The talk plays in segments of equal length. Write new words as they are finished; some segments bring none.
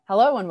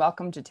Hello and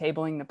welcome to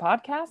Tabling the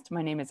Podcast.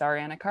 My name is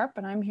Ariana Karp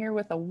and I'm here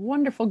with a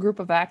wonderful group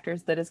of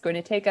actors that is going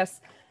to take us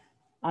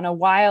on a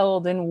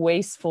wild and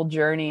wasteful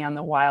journey on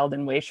the wild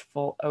and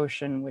wasteful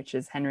ocean, which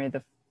is Henry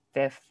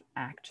V,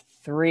 Act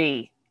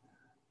 3.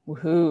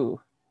 Woohoo.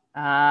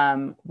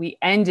 We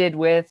ended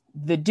with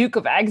the Duke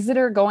of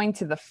Exeter going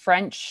to the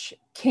French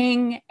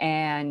king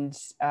and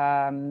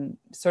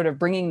sort of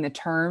bringing the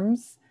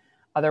terms.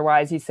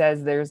 Otherwise, he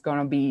says there's going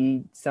to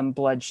be some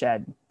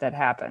bloodshed that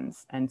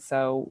happens. And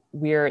so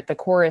the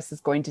chorus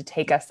is going to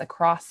take us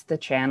across the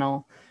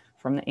channel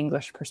from the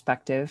English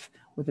perspective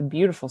with a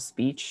beautiful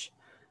speech.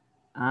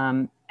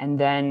 And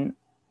then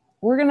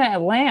we're going to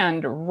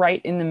land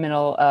right in the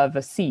middle of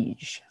a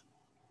siege.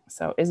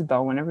 So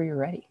Isabel, whenever you're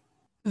ready.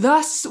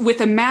 Thus,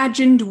 with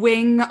imagined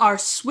wing, our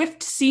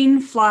swift scene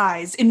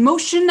flies, in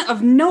motion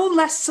of no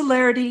less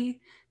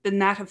celerity than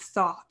that of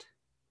thought.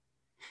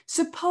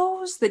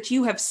 Suppose that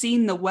you have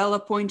seen the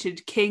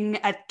well-appointed king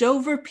at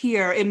Dover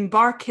Pier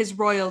embark his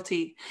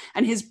royalty,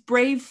 and his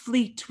brave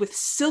fleet with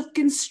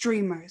silken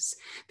streamers,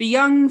 the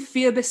young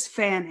Phoebus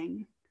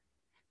fanning.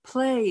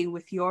 Play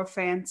with your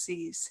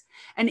fancies,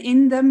 and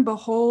in them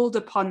behold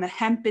upon the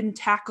hempen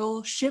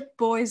tackle ship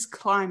boys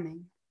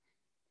climbing.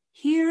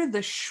 Hear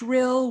the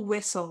shrill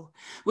whistle,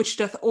 which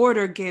doth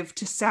order give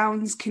to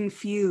sounds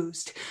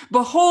confused.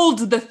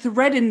 Behold the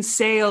threadened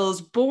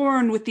sails,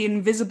 borne with the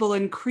invisible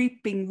and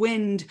creeping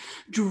wind,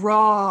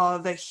 draw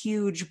the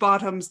huge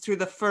bottoms through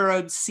the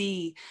furrowed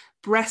sea,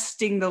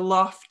 breasting the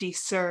lofty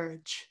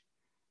surge.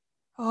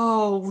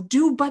 Oh,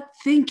 do but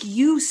think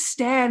you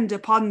stand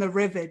upon the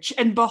rivage,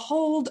 and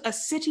behold a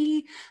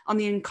city on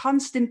the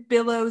inconstant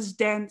billows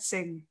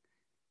dancing.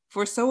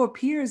 For so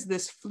appears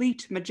this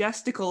fleet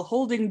majestical,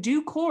 holding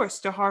due course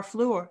to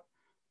Harfleur.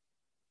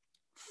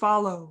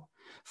 Follow,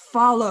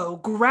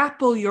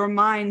 grapple your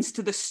minds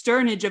to the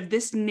sternage of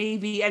this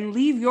navy, and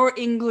leave your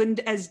England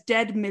as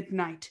dead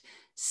midnight,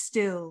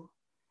 still,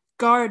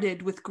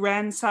 guarded with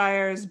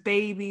grandsires,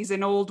 babies,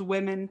 and old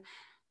women,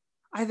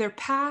 either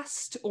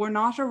past or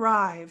not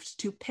arrived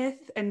to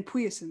pith and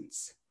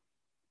puissance.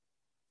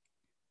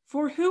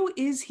 For who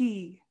is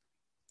he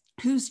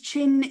whose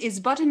chin is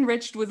but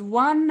enriched with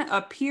one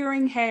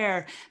appearing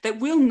hair, that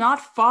will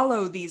not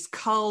follow these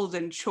culled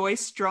and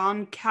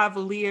choice-drawn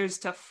cavaliers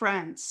to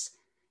France?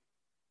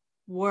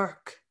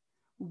 Work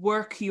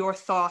your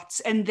thoughts,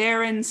 and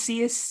therein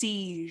see a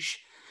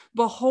siege.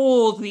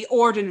 Behold the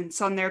ordnance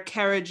on their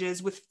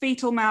carriages, with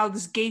fatal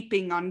mouths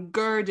gaping on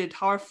girded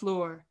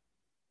Harfleur.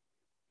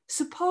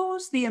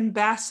 Suppose the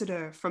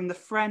ambassador from the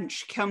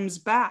French comes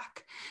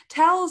back,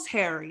 tells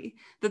Harry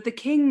that the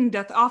king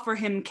doth offer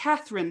him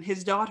Catherine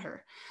his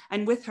daughter,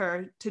 and with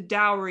her to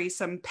dowry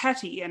some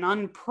petty and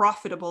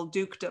unprofitable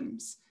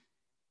dukedoms.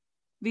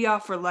 The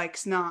offer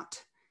likes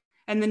not,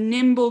 and the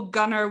nimble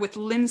gunner with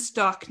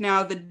linstock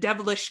now the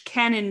devilish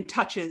cannon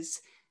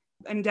touches,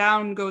 and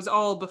down goes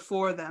all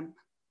before them.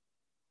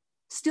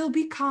 Still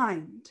be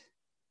kind,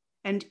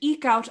 and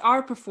eke out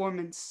our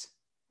performance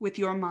with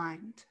your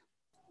mind.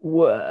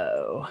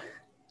 Whoa.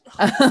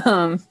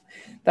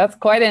 That's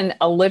quite an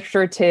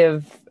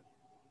alliterative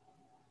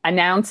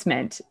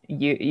announcement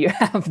you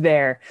have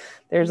there.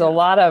 There's a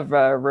lot of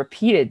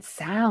repeated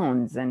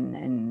sounds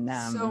and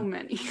so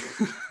many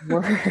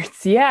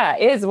words. Yeah,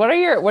 what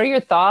are your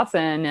thoughts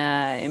and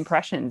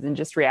impressions and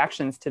just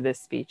reactions to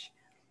this speech?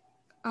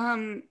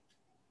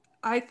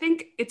 I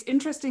think it's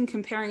interesting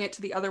comparing it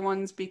to the other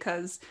ones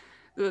because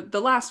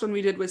the last one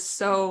we did was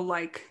so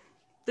like,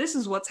 this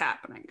is what's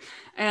happening.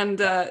 And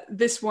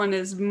this one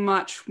is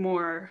much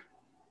more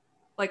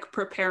like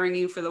preparing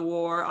you for the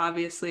war,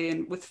 obviously,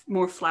 and with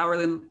more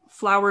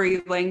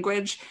flowery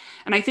language.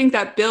 And I think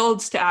that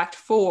builds to Act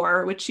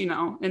 4, which, you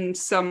know, in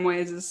some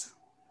ways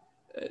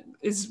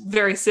is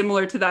very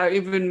similar to that,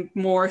 even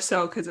more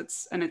so because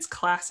it's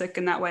classic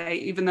in that way,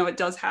 even though it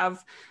does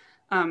have,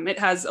 it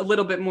has a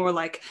little bit more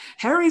like,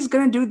 Harry's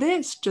going to do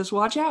this, just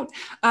watch out.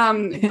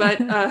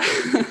 But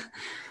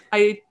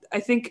I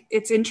think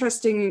it's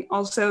interesting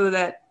also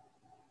that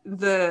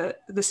the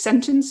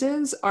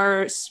sentences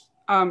are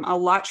a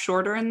lot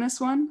shorter in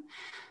this one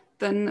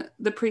than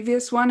the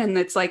previous one, and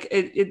it's like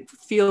it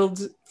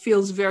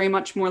feels very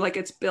much more like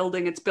it's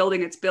building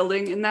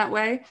in that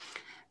way.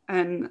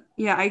 And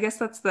yeah, I guess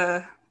those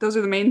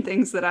are the main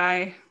things that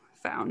I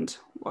found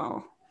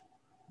while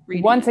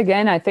reading. Once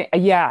again, I think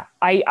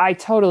I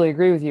totally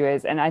agree with you,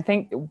 and I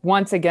think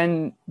once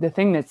again the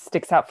thing that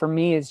sticks out for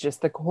me is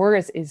just the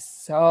chorus is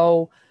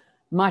so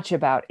much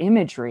about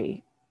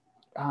imagery,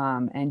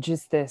 and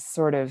just this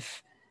sort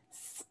of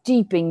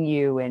steeping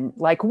you in,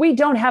 like, we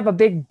don't have a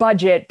big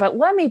budget, but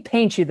let me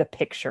paint you the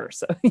picture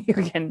so you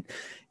can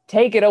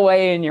take it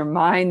away in your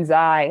mind's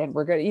eye. And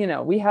we're going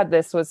to, we had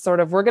this was sort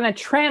of, we're going to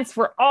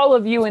transfer all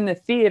of you in the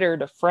theater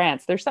to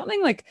France. There's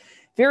something like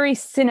very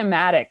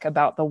cinematic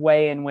about the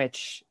way in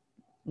which,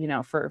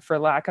 for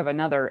lack of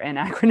another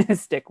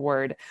anachronistic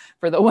word,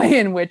 for the way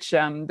in which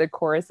the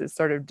chorus is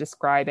sort of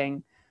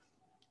describing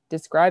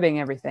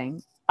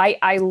everything.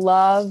 I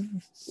love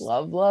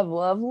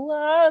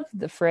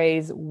the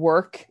phrase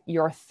 "work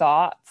your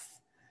thoughts."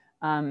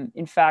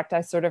 In fact,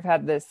 I sort of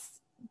had this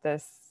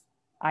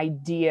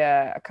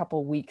idea a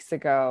couple weeks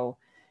ago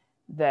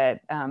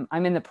that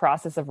I'm in the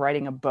process of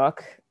writing a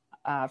book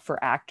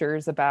for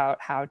actors about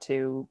how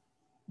to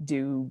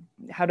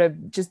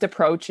just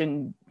approach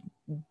and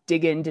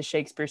dig into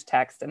Shakespeare's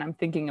text. And I'm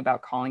thinking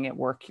about calling it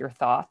Work Your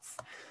Thoughts,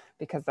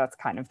 because that's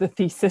kind of the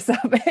thesis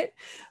of it.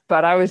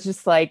 But I was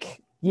just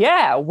like,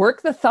 yeah,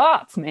 work the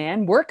thoughts,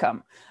 man, work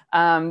them.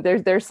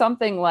 There's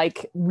something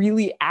like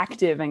really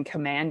active and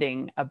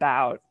commanding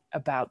about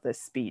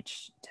this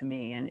speech to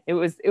me. And it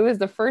was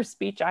the first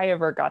speech I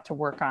ever got to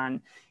work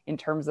on in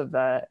terms of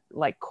the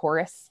like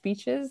chorus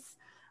speeches,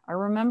 I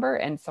remember.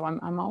 And so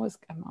I'm always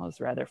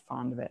rather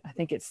fond of it. I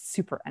think it's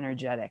super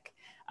energetic.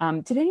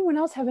 Did anyone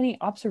else have any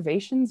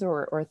observations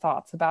or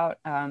thoughts about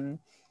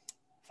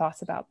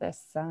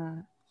this?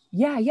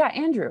 Yeah,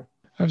 Andrew.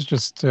 I was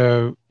just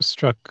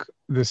struck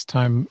this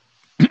time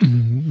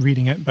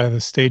reading it by the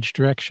stage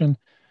direction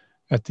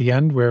at the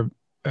end, where,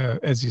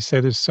 as you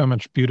say, there's so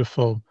much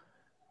beautiful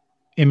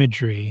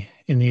imagery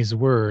in these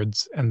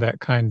words, and that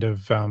kind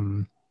of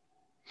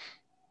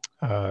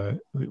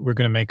we're going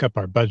to make up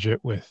our budget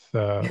with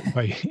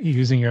by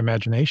using your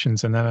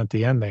imaginations, and then at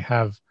the end they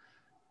have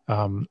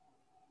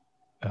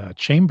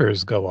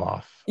chambers go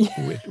off,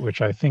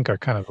 which I think are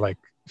kind of like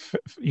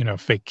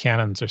fake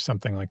cannons or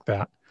something like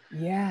that.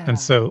 Yeah. And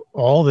so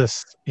all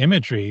this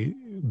imagery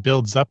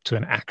builds up to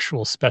an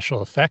actual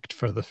special effect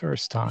for the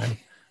first time.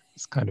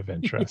 It's kind of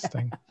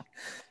interesting. Yeah,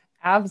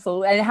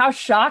 absolutely. And how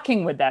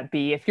shocking would that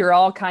be if you're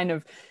all kind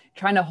of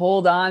trying to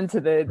hold on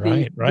to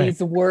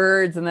these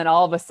words, and then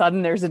all of a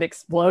sudden there's an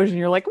explosion.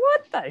 You're like,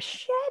 what the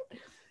shit?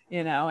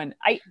 And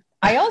I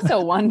also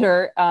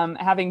wonder,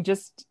 having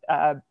just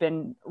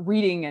been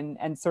reading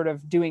and sort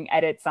of doing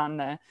edits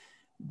on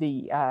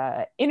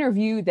the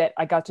interview that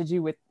I got to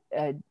do with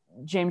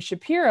James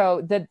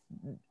Shapiro, that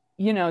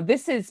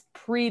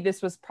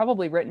this was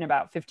probably written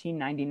about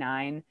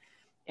 1599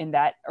 in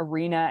that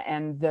arena,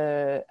 and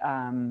the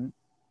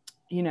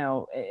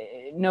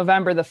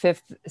November the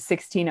 5th,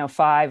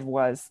 1605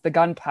 was the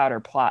Gunpowder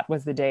Plot,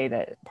 was the day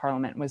that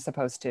Parliament was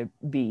supposed to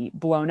be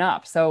blown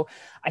up. So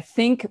I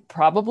think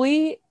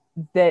probably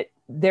that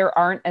there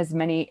aren't as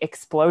many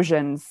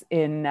explosions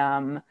in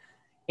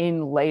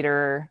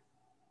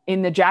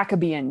the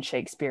Jacobean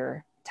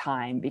Shakespeare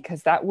time,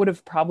 because that would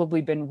have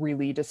probably been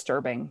really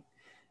disturbing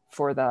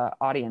for the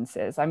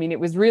audiences. I mean, it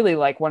was really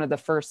like one of the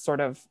first sort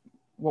of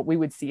what we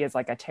would see as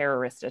like a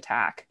terrorist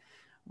attack,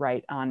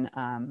 right,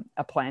 on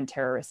a planned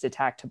terrorist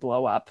attack to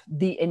blow up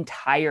the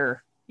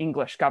entire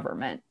English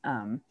government,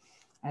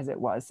 as it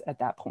was at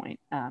that point.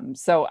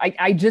 So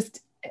I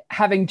just,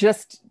 having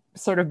just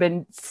sort of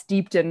been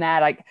steeped in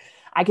that,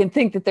 I can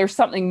think that there's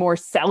something more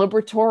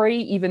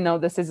celebratory, even though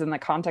this is in the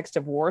context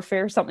of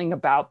warfare, something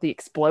about the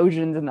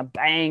explosions and the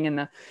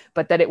bang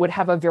but that it would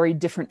have a very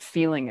different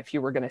feeling if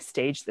you were going to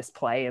stage this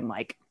play in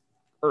like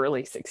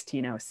early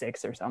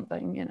 1606 or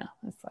something.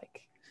 It's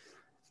like,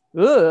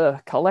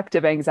 ugh,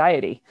 collective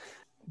anxiety.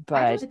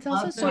 But it's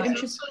also so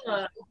interesting.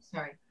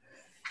 Sorry,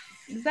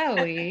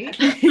 Zoe,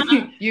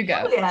 you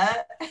go.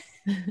 Yeah.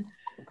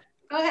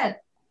 Go ahead.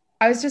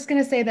 I was just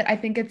going to say that I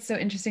think it's so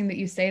interesting that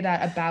you say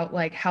that about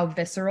like how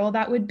visceral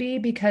that would be,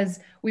 because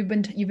you've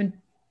been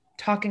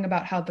talking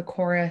about how the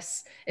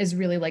chorus is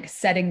really like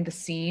setting the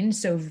scene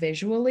so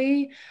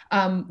visually,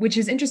 which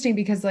is interesting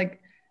because like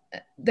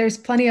there's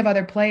plenty of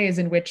other plays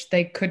in which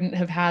they couldn't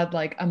have had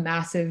like a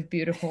massive,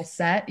 beautiful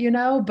set,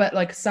 but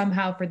like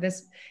somehow for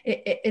this,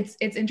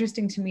 it's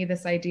interesting to me,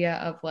 this idea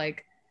of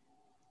like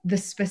the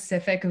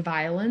specific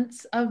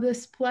violence of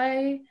this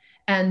play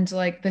and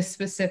like the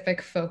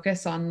specific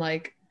focus on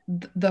like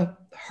the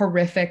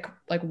horrific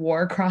like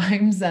war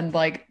crimes and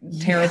like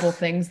terrible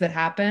things that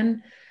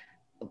happen,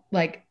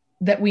 like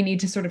that we need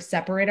to sort of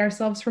separate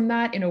ourselves from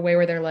that in a way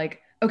where they're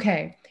like,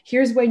 okay,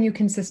 here's when you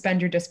can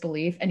suspend your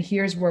disbelief, and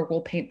here's where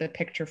we'll paint the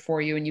picture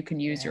for you and you can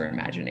use your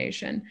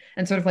imagination,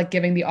 and sort of like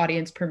giving the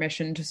audience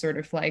permission to sort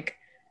of like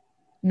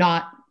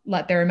not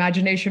let their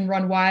imagination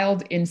run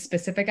wild in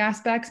specific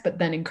aspects, but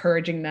then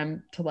encouraging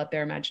them to let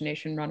their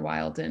imagination run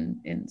wild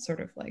in sort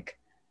of like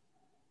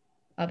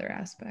other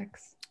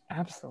aspects.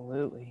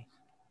 Absolutely.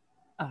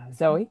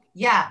 Zoe?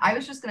 Yeah, I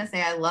was just going to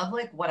say, I love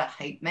like what a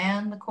hype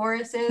man the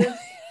chorus is.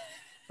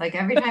 Like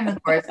every time the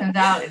chorus comes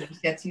out, it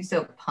just gets you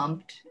so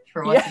pumped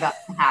for what's about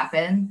to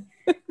happen.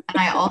 And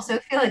I also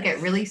feel like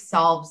it really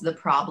solves the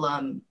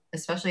problem,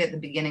 especially at the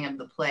beginning of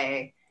the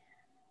play,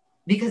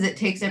 because it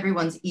takes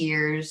everyone's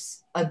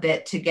ears a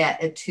bit to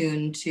get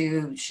attuned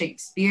to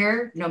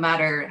Shakespeare, no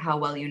matter how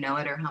well you know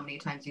it or how many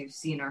times you've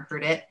seen or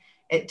heard it.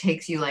 It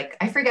takes you like,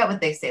 I forget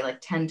what they say,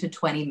 like 10 to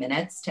 20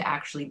 minutes to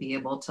actually be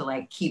able to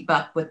like keep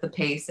up with the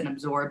pace and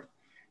absorb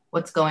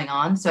what's going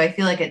on. So I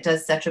feel like it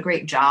does such a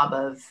great job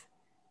of,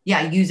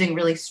 using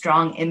really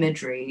strong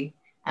imagery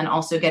and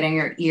also getting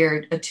your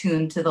ear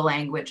attuned to the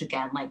language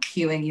again, like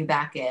cueing you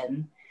back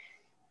in.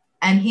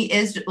 And he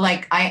is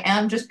like, I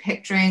am just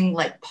picturing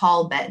like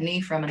Paul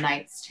Bettany from A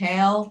Knight's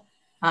Tale.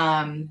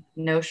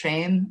 No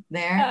shame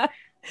there.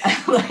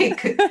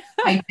 Like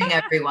hyping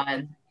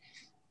everyone.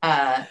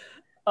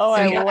 Oh,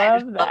 So I yeah,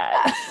 love just love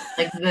that.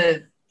 Like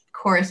the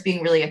chorus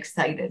being really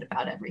excited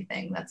about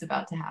everything that's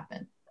about to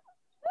happen.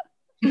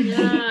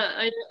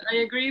 Yeah, I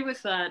agree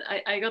with that.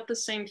 I got the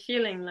same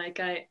feeling. Like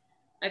I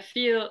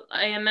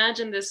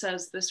imagine this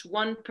as this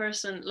one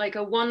person, like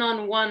a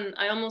one-on-one.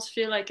 I almost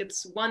feel like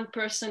it's one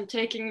person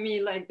taking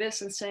me like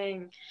this and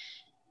saying,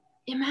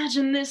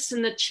 imagine this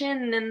in the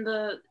chin and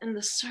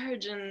the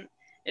surge, and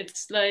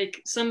it's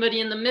like somebody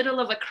in the middle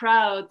of a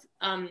crowd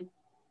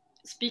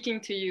speaking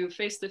to you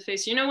face to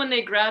face. You know when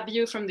they grab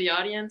you from the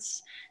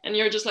audience and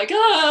you're just like,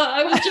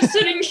 I was just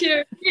sitting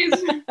here, please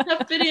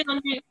have pity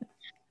on me.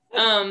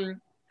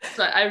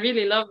 So I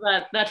really love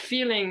that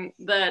feeling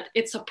that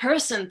it's a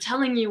person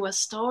telling you a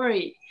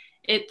story.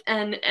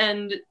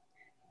 And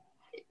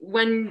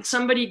when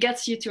somebody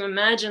gets you to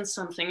imagine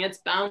something, it's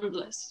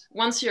boundless.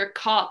 Once you're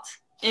caught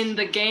in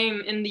the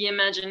game, in the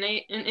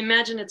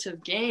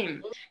imaginative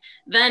game,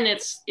 then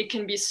it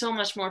can be so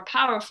much more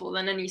powerful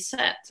than any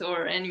set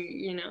or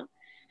any,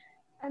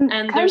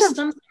 And there's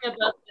something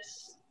about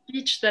this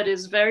speech that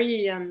is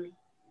very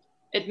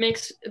it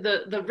makes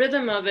the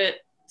rhythm of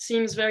it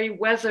seems very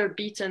weather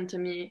beaten to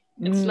me.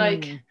 It's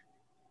like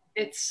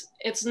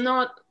it's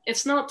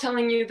not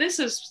telling you this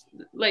is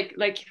like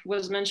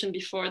was mentioned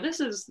before,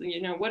 this is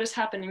what is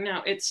happening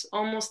now. It's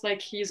almost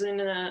like he's in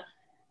a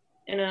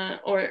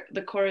or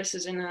the chorus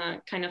is in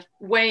a kind of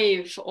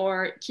wave,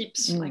 or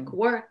keeps like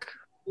work.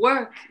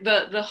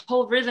 The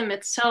whole rhythm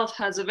itself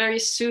has a very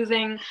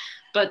soothing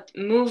but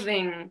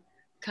moving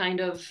kind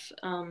of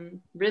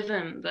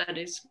rhythm that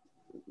is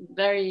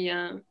very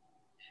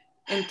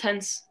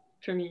intense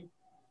for me.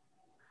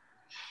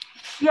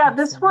 Yeah,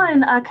 this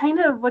one, kind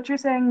of what you're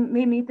saying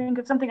made me think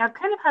of something I've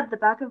kind of had at the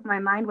back of my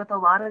mind with a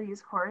lot of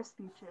these chorus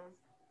speeches.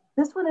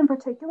 This one in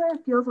particular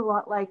feels a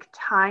lot like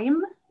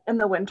Time in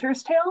The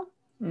Winter's Tale.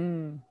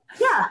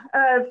 Yeah,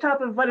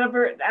 top of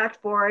whatever, Act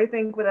 4, I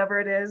think, whatever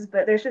it is.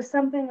 But there's just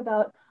something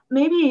about,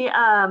 maybe,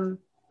 Zudom,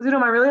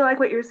 I really like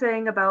what you're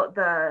saying about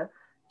the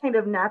kind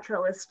of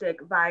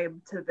naturalistic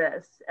vibe to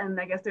this. And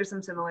I guess there's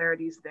some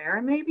similarities there,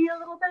 maybe a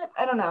little bit.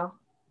 I don't know.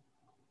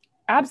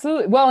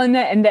 Absolutely. Well,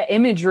 and the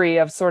imagery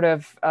of sort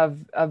of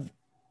time,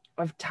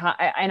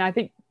 and I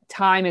think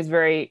time is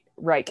very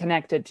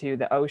connected to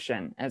the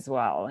ocean as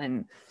well,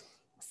 and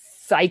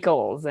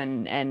cycles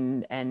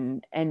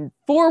and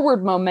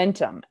forward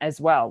momentum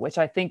as well, which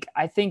I think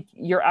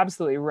you're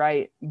absolutely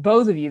right,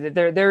 both of you, that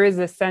there is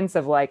a sense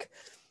of like,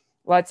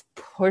 let's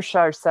push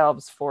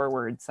ourselves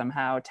forward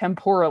somehow,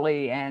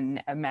 temporally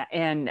and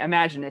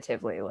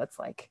imaginatively. Let's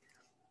like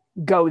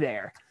go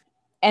there,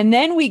 and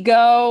then we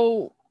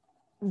go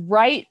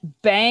right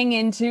bang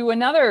into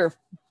another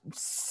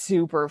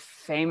super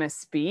famous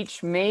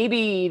speech,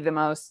 maybe the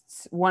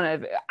most, one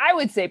of, I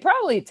would say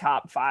probably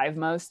top 5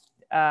 most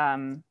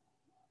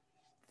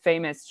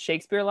famous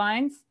Shakespeare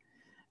lines,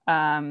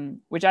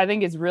 which I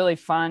think is really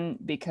fun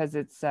because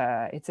it's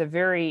a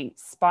very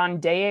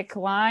spondaic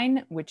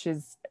line, which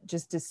is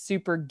just a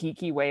super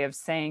geeky way of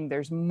saying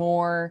there's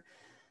more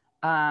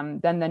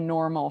than the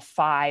normal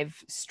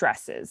 5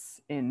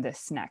 stresses in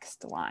this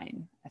next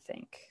line, I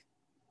think.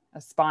 A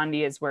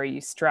spondy is where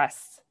you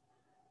stress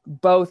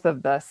both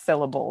of the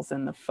syllables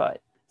in the foot.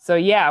 So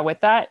yeah, with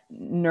that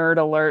nerd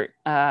alert,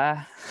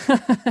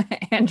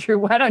 Andrew,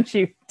 why don't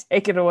you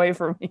take it away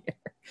from here?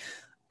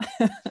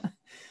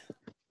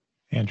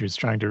 Andrew's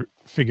trying to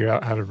figure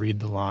out how to read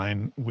the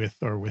line with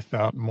or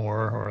without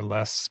more or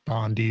less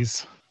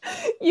spondies.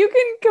 You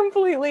can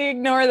completely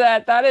ignore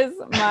that. That is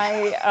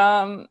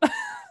my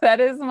that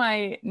is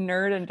my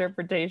nerd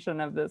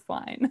interpretation of this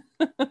line.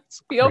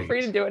 Feel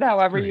free to do it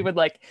however you would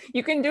like.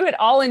 You can do it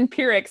all in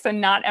Pyrrhics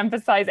and not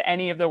emphasize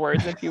any of the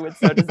words if you would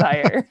so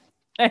desire.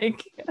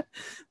 Like,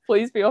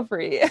 please feel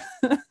free.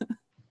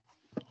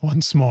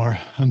 Once more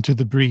unto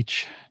the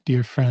breach,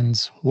 dear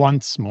friends,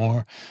 once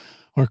more,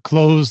 or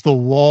close the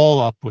wall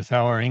up with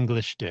our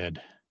English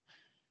dead.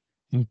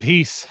 In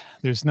peace,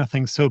 there's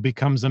nothing so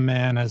becomes a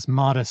man as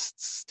modest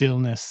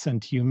stillness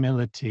and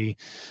humility.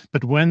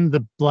 But when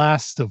the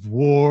blast of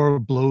war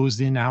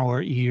blows in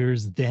our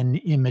ears, then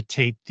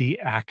imitate the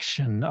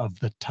action of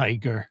the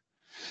tiger.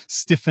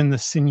 Stiffen the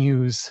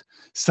sinews,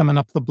 summon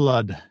up the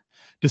blood,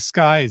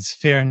 disguise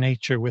fair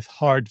nature with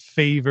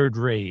hard-favored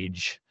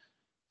rage.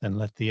 Then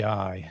lend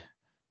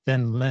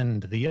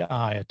the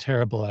eye a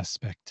terrible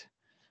aspect.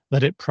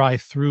 Let it pry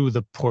through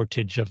the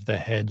portage of the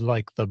head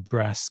like the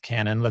brass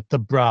cannon. Let the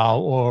brow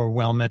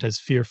o'erwhelm it as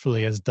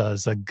fearfully as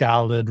does a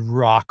galled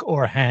rock,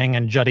 or hang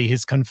and juddy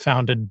his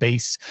confounded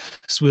base,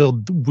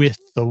 swilled with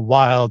the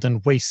wild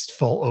and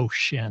wasteful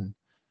ocean.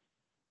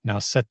 Now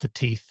set the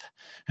teeth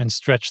and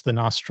stretch the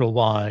nostril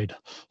wide.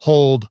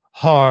 Hold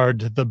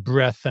hard the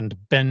breath and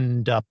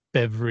bend up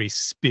every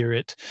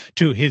spirit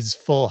to his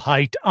full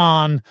height.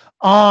 On,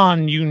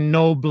 you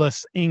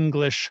noblest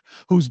English,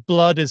 whose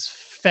blood is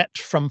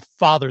fetched from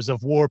fathers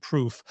of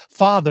war-proof,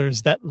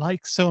 fathers that,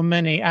 like so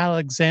many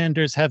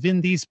Alexanders, have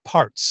in these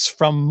parts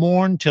from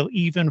morn till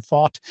even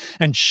fought,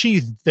 and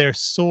sheathed their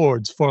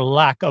swords for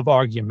lack of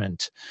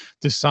argument.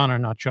 Dishonor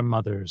not your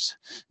mothers.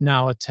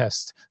 Now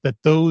attest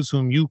that those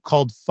whom you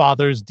called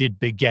fathers did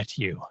beget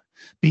you.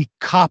 Be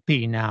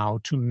copy now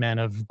to men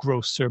of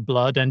grosser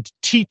blood, and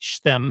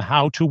teach them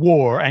how to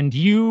war. And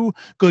you,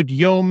 good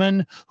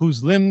yeomen,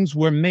 whose limbs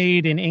were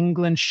made in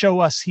England,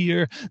 show us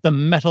here the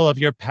mettle of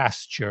your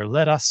pasture.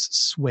 Let us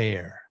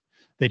swear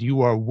that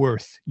you are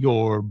worth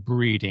your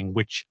breeding,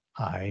 which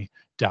I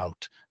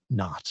doubt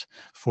not.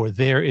 For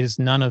there is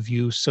none of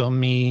you so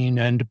mean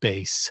and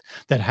base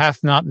that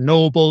hath not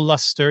noble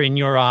luster in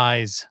your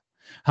eyes.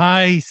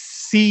 I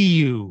see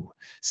you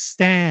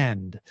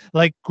stand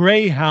like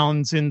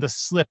greyhounds in the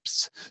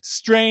slips,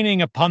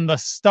 straining upon the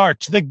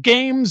start. The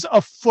game's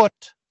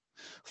afoot.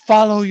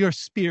 Follow your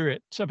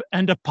spirit,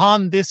 and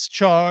upon this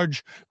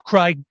charge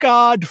cry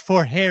God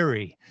for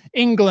Harry,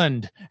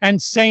 England,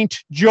 and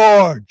St.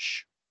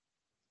 George.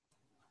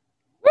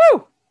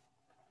 Woo!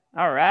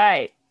 All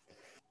right.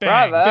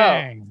 Bang, Bravo.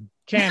 bang,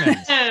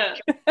 cannons.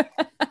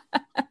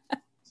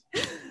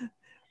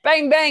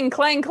 Bang, bang,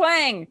 clang,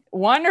 clang.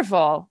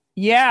 Wonderful.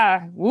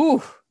 Yeah.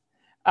 Woo.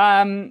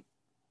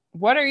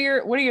 What are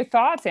your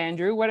thoughts,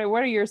 Andrew? What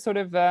are your sort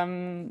of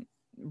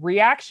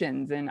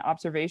reactions and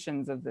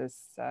observations of this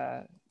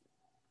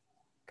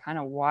kind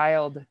of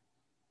wild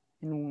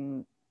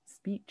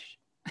speech?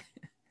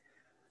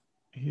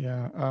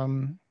 Yeah,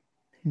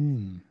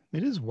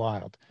 it is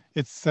wild.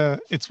 It's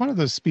one of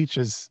those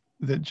speeches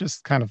that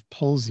just kind of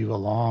pulls you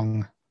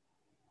along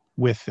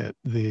with it.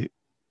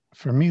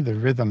 For me, the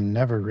rhythm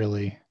never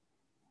really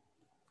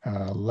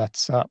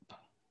lets up,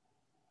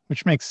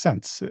 which makes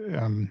sense.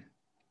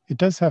 It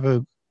does have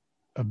a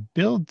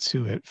build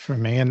to it for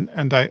me,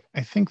 and I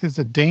think there's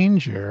a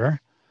danger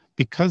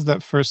because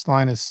that first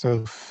line is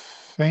so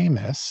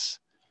famous.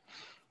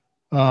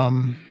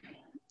 That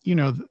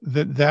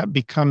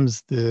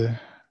becomes the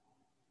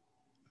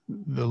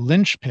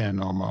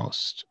linchpin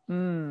almost.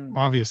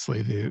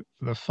 Obviously,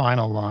 the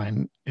final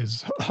line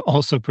is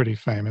also pretty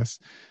famous,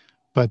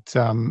 but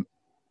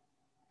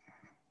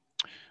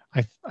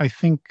I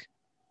think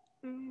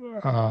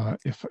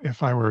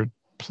if I were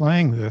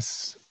playing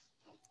this,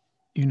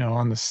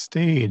 on the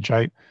stage,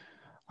 I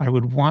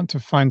would want to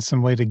find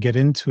some way to get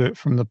into it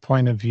from the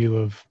point of view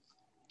of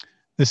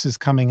this is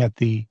coming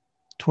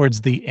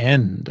towards the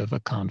end of a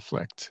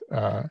conflict.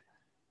 Or,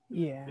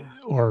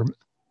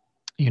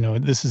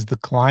 this is the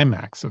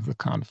climax of the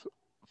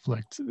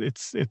conflict.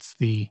 It's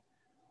the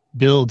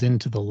build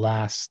into the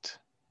last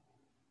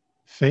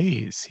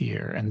phase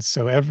here. And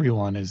so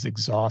everyone is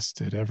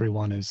exhausted.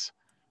 Everyone is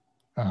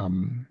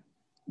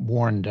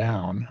worn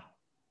down,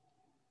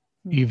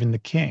 even the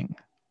king.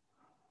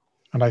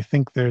 And I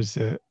think that's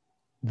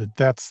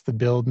the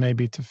build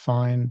maybe to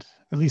find,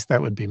 at least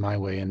that would be my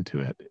way into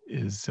it,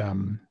 is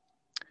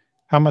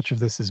how much of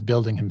this is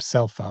building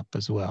himself up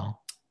as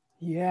well.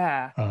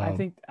 Yeah, I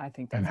think that's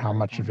and how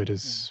much of it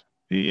is,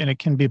 and it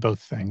can be both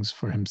things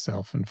for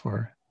himself and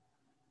for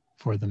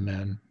the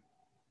men.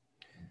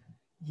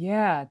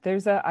 Yeah,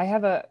 I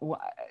have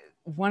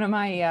one of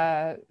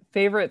my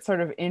favorite sort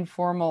of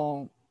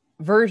informal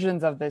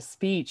versions of this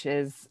speech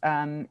is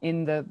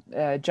in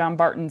the John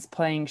Barton's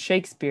playing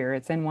Shakespeare.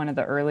 It's in one of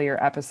the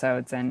earlier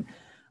episodes, and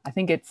I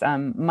think it's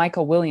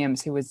Michael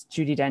Williams, who was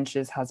Judi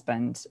Dench's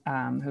husband,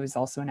 who is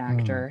also an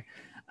actor,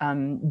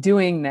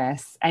 doing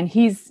this. And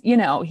he's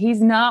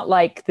not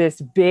like this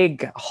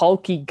big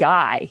hulky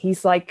guy.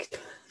 He's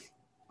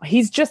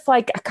just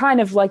like a kind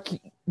of like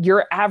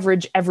your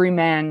average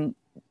everyman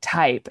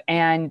type.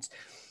 And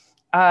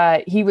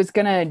he was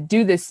going to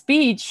do this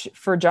speech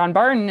for John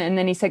Barton. And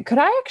then he said, could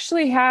I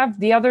actually have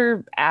the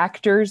other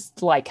actors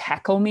like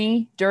heckle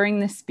me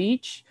during this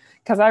speech?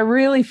 Because I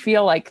really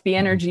feel like the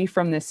energy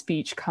from this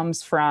speech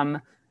comes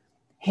from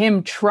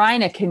him trying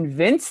to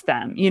convince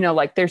them,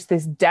 like there's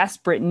this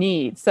desperate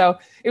need. So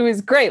it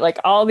was great. Like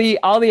all the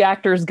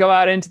actors go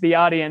out into the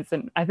audience.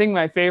 And I think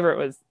my favorite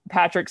was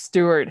Patrick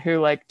Stewart,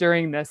 who like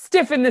during the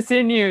stiffen the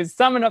sinews,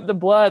 summon up the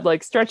blood,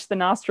 like stretch the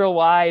nostril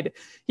wide.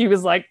 He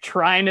was like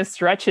trying to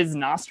stretch his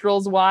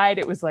nostrils wide.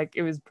 It was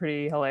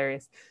pretty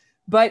hilarious.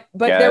 But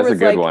yeah, there was a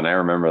good one. I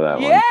remember that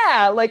one.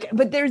 Yeah.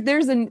 But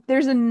there's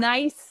a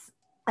nice,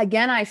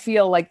 again, I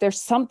feel like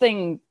there's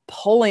something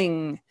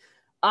pulling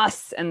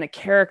us and the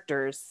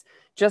characters,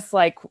 just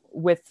like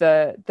with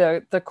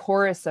the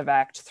chorus of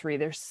Act 3.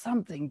 There's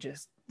something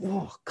just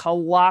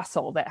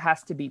colossal that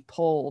has to be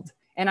pulled.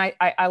 And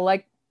I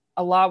like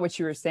a lot what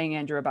you were saying,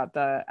 Andrew, about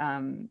the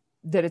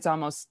that it's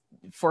almost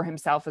for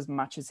himself as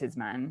much as his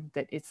men,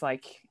 that it's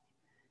like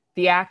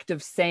the act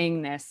of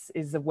saying this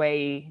is a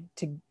way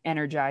to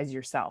energize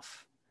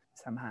yourself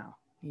somehow.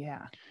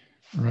 Yeah.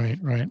 Right.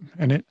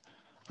 And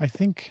I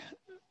think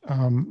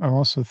I'm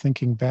also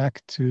thinking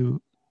back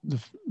to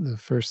the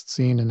first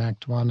scene in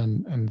Act 1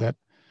 and that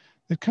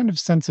kind of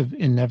sense of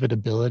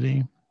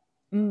inevitability.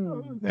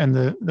 And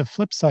the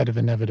flip side of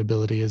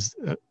inevitability is,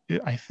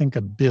 I think,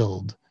 a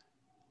build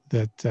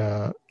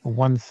that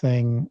one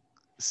thing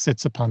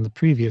sits upon the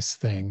previous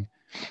thing,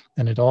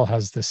 and it all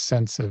has this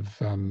sense of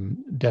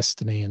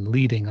destiny and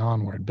leading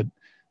onward.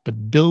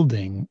 But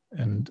building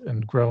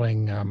and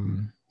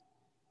growing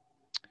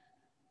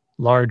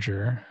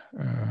larger.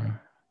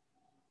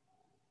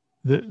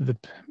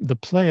 The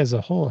play as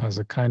a whole has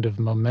a kind of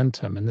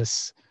momentum, and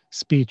this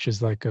speech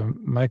is like a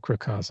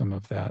microcosm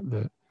of that.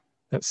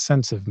 That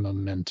sense of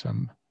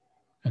momentum,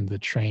 and the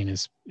train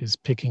is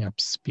picking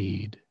up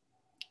speed.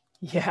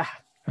 Yeah.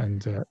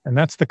 And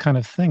that's the kind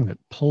of thing that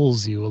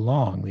pulls you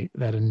along,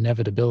 that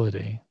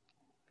inevitability.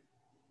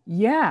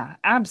 Yeah,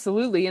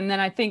 absolutely. And then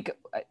I think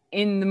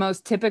in the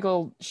most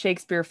typical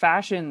Shakespeare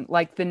fashion,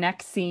 like the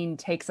next scene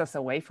takes us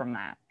away from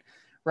that,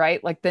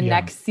 right? Like the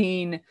next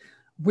scene,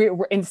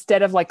 we're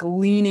instead of like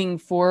leaning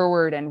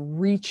forward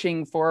and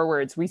reaching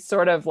forwards, we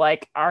sort of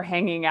like are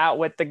hanging out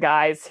with the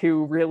guys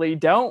who really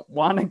don't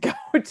want to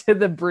go to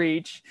the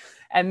breach,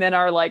 and then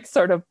are like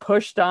sort of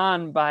pushed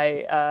on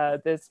by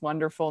this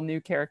wonderful new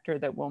character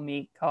that we'll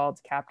meet called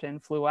Captain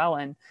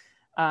Fluellen.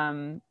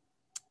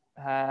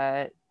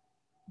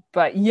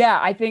 But yeah,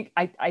 I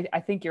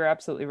think you're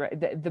absolutely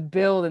right. The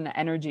build and the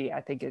energy,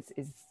 I think is,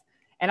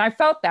 and I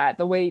felt that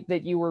the way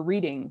that you were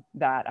reading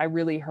that, I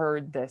really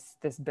heard this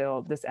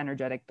build, this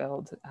energetic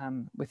build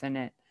within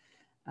it.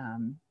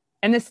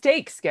 And the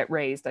stakes get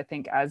raised, I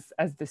think, as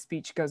the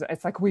speech goes.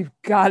 It's like, we've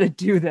got to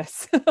do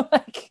this.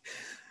 Like,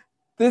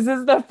 this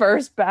is the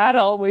first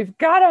battle. We've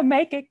got to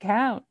make it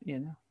count,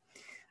 you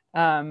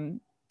know.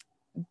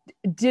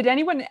 Did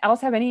anyone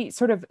else have any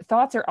sort of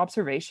thoughts or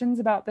observations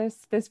about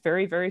this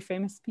very, very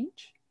famous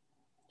speech?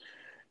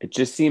 It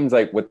just seems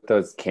like with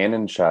those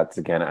cannon shots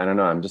again, I don't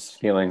know, I'm just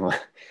feeling like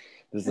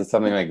this is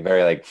something like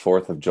very like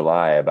 4th of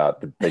July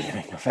about the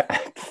beginning of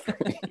Act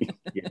 3,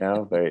 you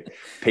know, very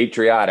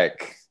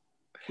patriotic.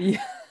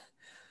 Yeah,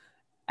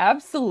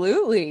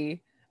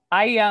 absolutely.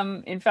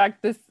 In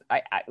fact,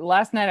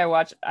 last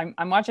night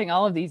I'm watching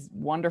all of these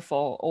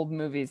wonderful old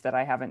movies that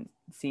I haven't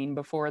seen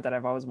before that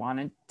I've always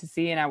wanted to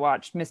see. And I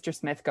watched Mr.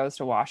 Smith Goes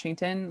to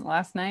Washington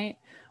last night,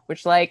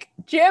 which, like,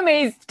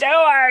 Jimmy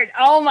Stewart,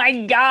 oh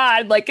my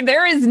God, like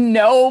there is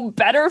no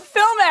better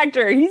film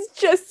actor. He's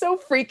just so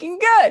freaking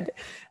good.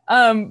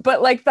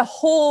 But like the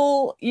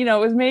whole, you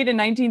know, it was made in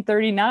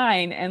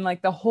 1939, and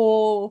like the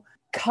whole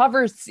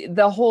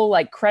the whole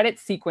like credit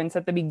sequence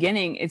at the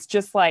beginning, it's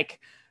just like,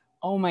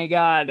 oh my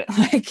God,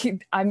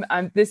 like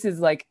this is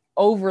like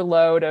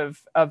overload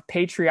of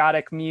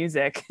patriotic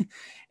music.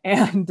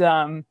 And,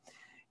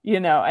 you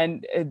know,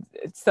 and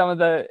some of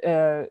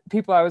the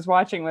people I was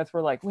watching with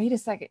were like, wait a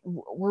second,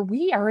 were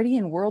we already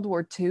in World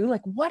War II?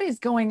 Like, what is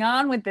going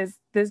on with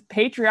this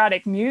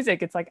patriotic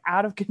music? It's like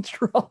out of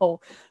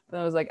control. But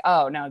I was like,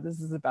 oh no, this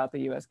is about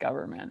the US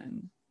government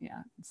and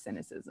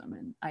cynicism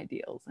and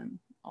ideals and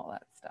all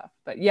that stuff.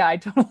 But yeah, I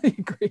totally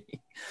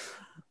agree.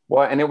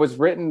 Well, and it was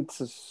written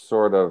to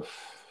sort of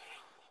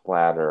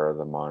flatter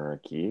the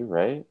monarchy,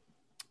 right?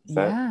 Is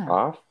that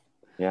off?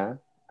 Yeah.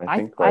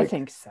 I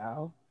think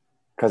so.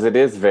 Because it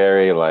is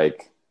very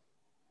like,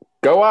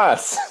 go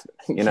us,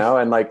 you know,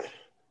 and like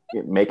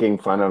making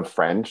fun of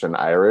French and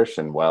Irish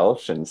and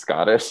Welsh and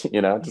Scottish,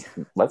 you know, just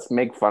let's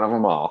make fun of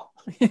them all.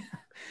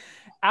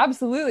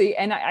 Absolutely.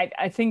 And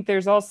I think there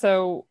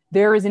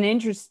is an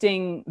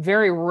interesting,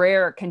 very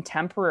rare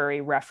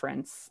contemporary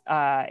reference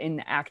in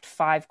the Act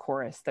 5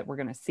 chorus that we're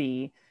going to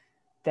see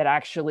that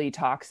actually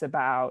talks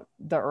about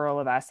the Earl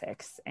of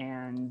Essex.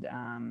 And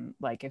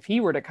like if he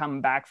were to come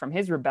back from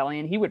his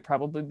rebellion, he would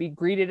probably be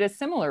greeted a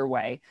similar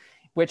way,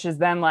 which is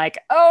then like,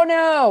 oh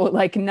no,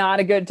 like not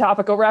a good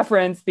topical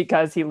reference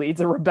because he leads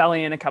a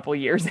rebellion a couple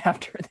years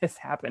after this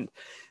happened.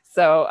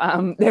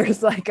 So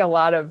there's like a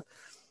lot of,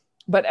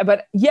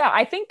 but yeah,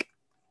 I think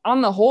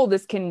on the whole,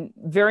 this can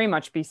very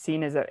much be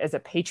seen as a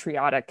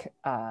patriotic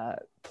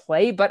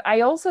play. But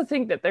I also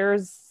think that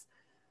there's,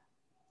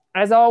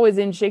 as always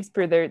in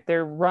Shakespeare,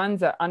 there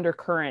runs an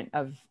undercurrent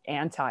of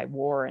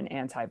anti-war and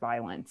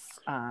anti-violence.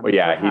 Well,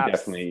 yeah,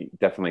 perhaps. He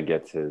definitely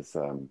gets his,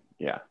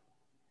 yeah.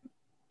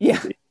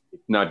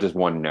 It's not just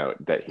one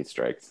note that he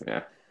strikes,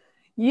 yeah.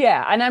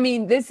 Yeah, and I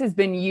mean, this has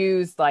been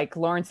used, like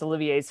Laurence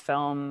Olivier's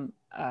film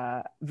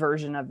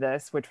version of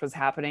this, which was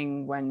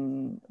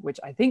happening which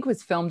I think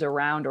was filmed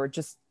around or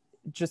just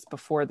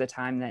before the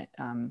time that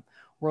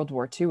World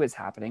War II was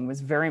happening, was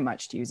very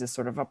much to use as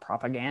sort of a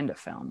propaganda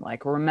film.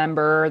 Like,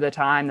 remember the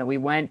time that we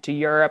went to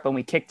Europe and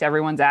we kicked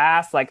everyone's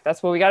ass? Like,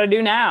 that's what we got to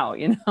do now,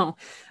 you know?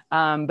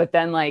 But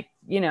then, like,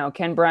 you know,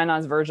 Ken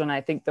Branagh's version,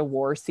 I think the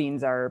war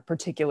scenes are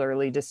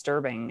particularly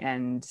disturbing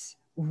and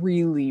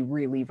really,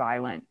 really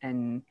violent.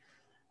 And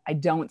I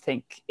don't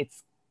think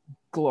it's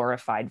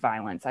glorified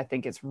violence. I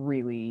think it's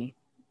really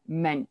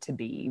meant to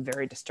be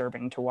very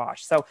disturbing to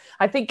watch. So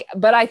I think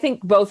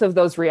both of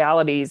those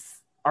realities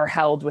are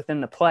held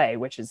within the play,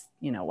 which is,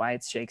 you know, why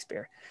it's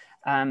Shakespeare.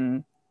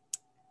 Well,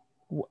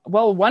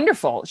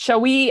 wonderful.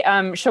 Shall we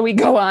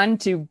go on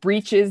to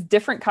breaches,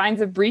 different kinds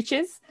of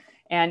breaches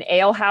and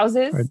ale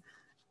houses?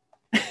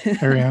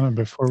 Ariana,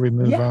 before we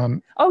move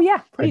on. Oh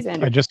yeah, please,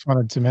 Andrew. I just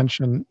wanted to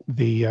mention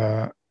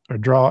or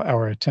draw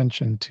our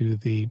attention to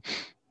the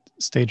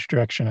stage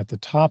direction at the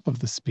top of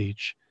the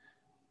speech,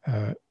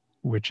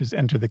 which is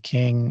Enter the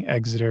King,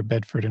 Exeter,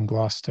 Bedford, and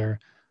Gloucester,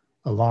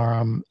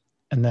 Alarum,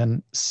 and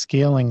then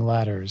scaling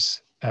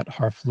ladders at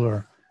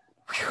Harfleur.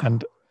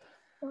 And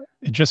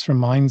it just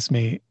reminds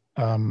me,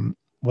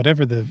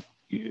 whatever the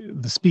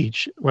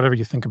speech, whatever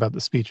you think about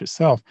the speech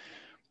itself,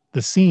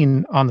 the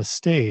scene on the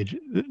stage,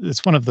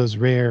 it's one of those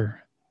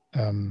rare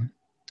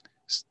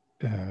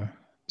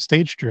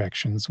stage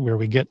directions where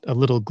we get a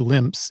little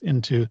glimpse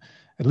into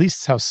at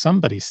least how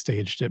somebody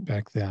staged it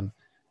back then,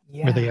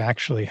 where they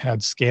actually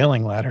had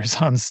scaling ladders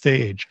on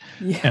stage.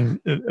 And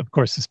of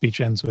course, the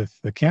speech ends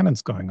with the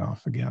cannons going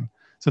off again.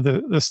 So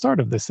the start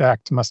of this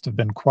act must have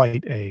been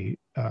quite a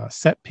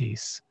set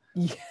piece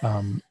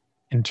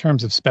in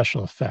terms of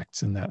special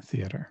effects in that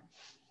theater.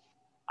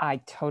 I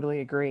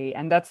totally agree.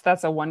 And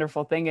that's a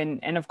wonderful thing.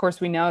 And of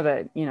course we know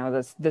that, you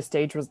know, the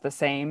stage was the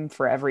same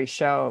for every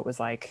show. It was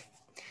like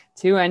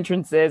 2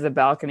 entrances, a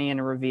balcony, and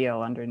a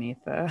reveal underneath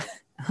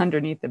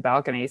the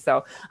balcony.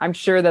 So I'm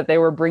sure that they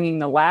were bringing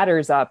the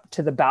ladders up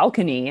to the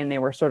balcony and they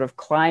were sort of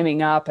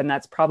climbing up, and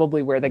that's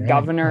probably where the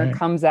governor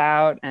comes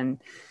out. And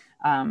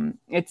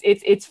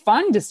it's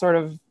fun to sort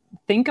of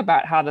think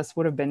about how this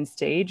would have been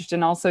staged,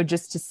 and also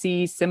just to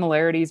see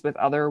similarities with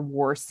other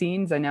war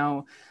scenes. I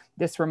know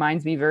this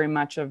reminds me very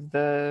much of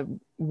the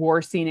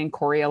war scene in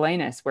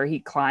Coriolanus, where he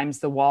climbs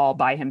the wall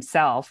by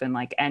himself and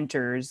like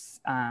enters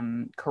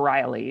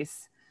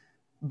Coriolis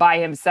by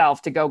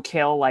himself to go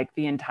kill like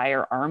the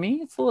entire army.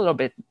 It's a little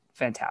bit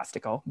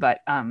fantastical, but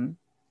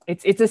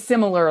it's a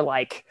similar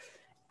like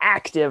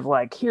active,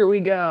 like here we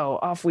go,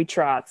 off we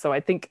trot. So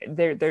I think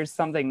there's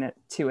something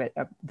to it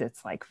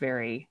that's like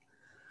very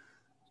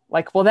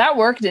like, well, that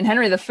worked in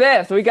Henry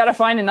V. We got to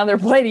find another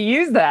play to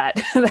use that.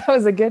 that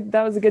was a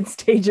good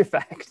stage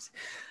effect.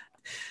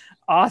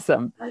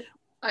 Awesome.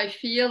 I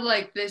feel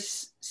like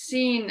this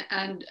scene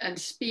and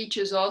speech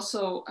is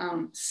also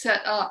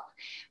set up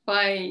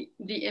by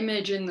the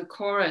image in the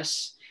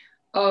chorus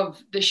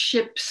of the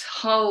ship's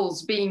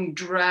hulls being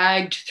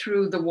dragged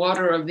through the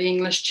water of the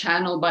English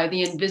Channel by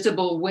the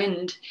invisible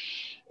wind.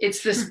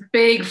 It's this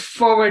big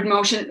forward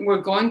motion.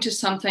 We're going to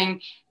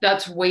something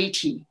that's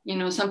weighty, you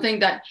know, something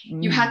that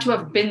you had to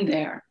have been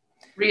there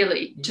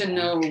really to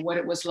know what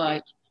it was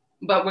like.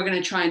 But we're going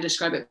to try and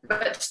describe it.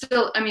 But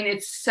still, I mean,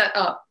 it's set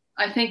up.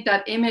 I think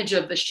that image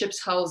of the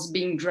ship's hulls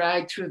being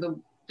dragged through the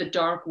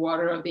dark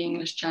water of the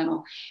English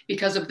Channel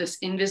because of this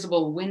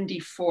invisible windy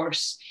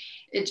force,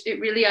 it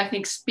really, I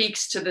think,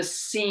 speaks to the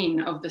scene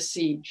of the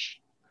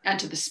siege and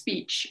to the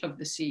speech of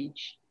the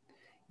siege.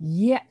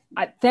 Yeah,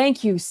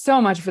 thank you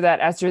so much for that,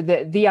 Esther.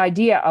 The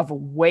idea of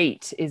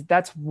weight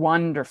that's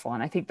wonderful.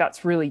 And I think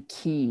that's really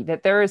key,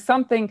 that there is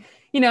something,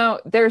 you know,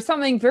 there's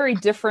something very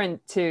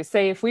different to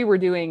say if we were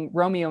doing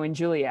Romeo and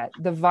Juliet.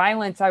 The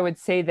violence, I would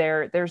say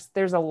there's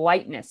a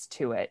lightness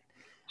to it.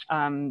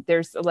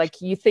 There's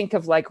like, you think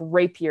of like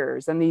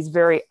rapiers and these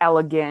very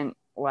elegant,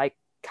 like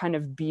kind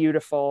of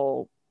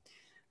beautiful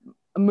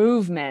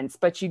movements,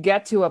 but you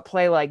get to a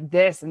play like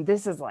this, and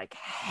this is like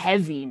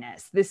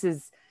heaviness. This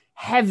is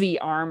heavy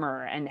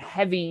armor and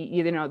heavy,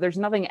 you know, there's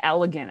nothing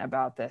elegant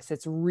about this.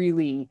 It's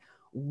really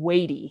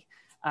weighty,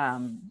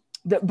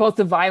 both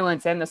the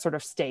violence and the sort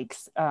of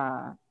stakes.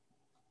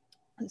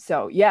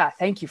 So yeah,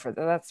 thank you for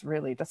that.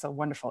 That's a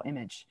wonderful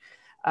image.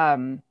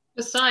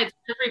 Besides,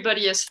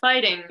 everybody is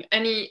fighting.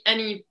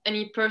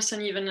 Any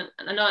person, even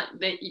not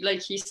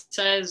like he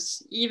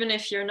says, even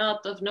if you're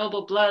not of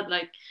noble blood,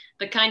 like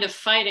the kind of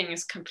fighting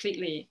is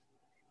completely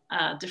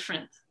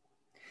different.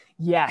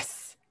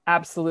 Yes.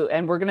 Absolutely.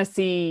 And we're going to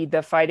see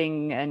the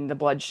fighting and the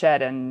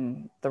bloodshed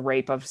and the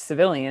rape of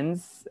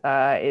civilians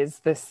is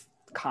this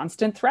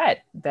constant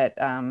threat that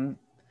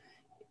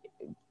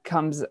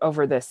comes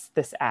over this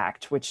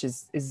act, which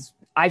is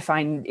I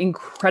find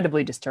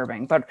incredibly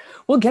disturbing, but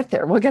we'll get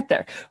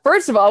there.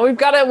 First of all, we've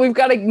got to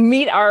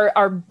meet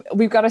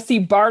we've got to see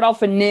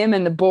Bardolph and Nym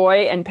and the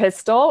boy and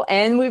Pistol,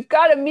 and we've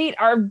got to meet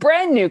our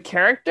brand new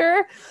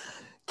character,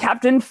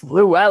 Captain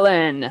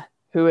Llewellyn,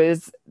 who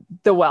is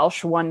the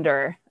Welsh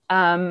wonder.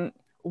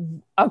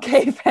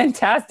 Okay,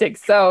 fantastic.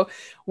 So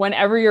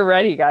whenever you're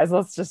ready, guys,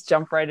 let's just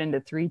jump right into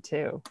 3,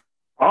 2.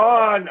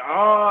 On,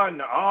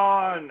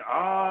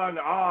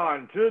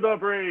 to the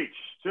breach.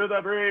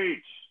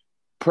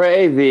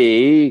 Pray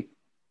thee,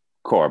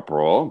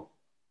 Corporal,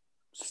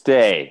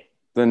 stay.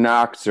 The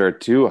knocks are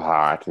too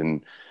hot,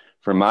 and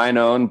for mine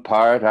own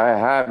part, I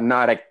have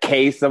not a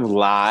case of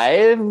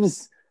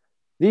lives.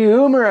 The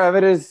humor of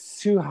it is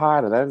too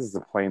hot. That is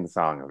the plain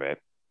song of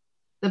it.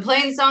 The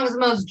plain song is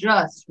most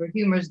just, for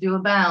humors do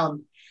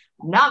abound.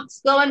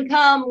 Knocks go and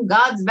come,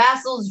 God's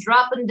vassals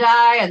drop and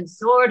die, and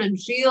sword and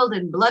shield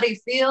in bloody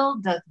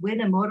field doth win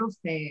immortal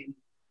fame.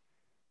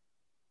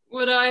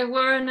 Would I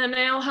were in an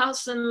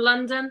alehouse in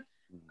London,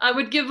 I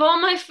would give all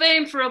my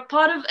fame for a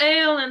pot of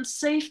ale and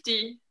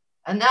safety.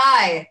 And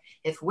I,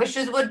 if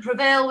wishes would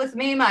prevail with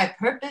me, my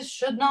purpose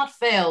should not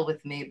fail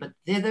with me, but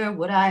thither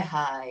would I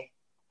hie.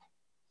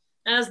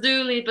 As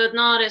duly, but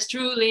not as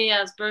truly,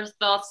 as birth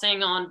doth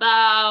sing on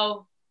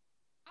bough.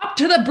 Up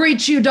to the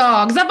breach, you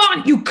dogs!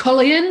 Avaunt, you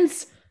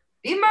cullions!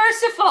 Be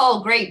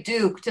merciful, great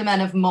Duke, to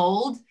men of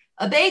mold.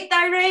 Abate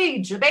thy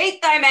rage,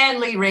 abate thy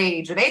manly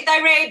rage, abate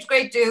thy rage,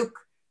 great Duke.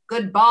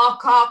 Good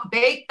bawcock,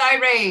 bate thy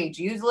rage,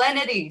 use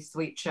lenity,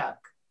 sweet chuck.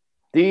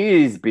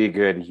 These be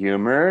good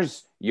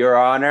humors. Your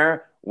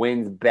honor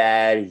wins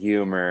bad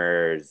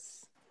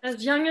humors.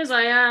 As young as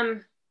I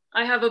am,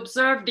 I have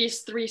observed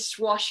these three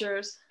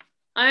swashers.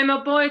 I am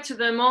a boy to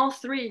them all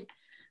three,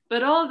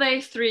 but all they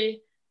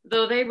three,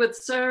 though they would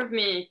serve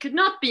me, could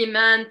not be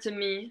man to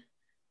me.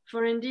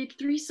 For indeed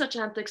three such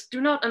antics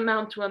do not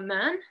amount to a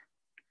man.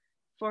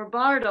 For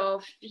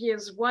Bardolph, he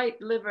is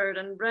white-livered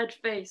and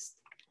red-faced,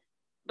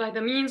 by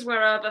the means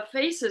whereof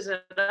effaces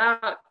it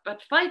out,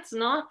 but fights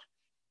not.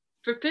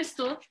 For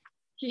Pistol,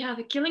 he hath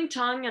a killing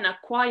tongue and a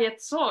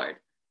quiet sword,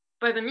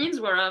 by the means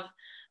whereof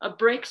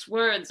breaks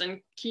words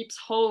and keeps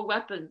whole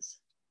weapons.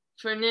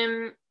 For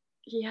Nym,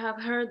 he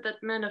hath heard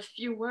that men of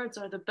few words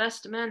are the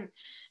best men,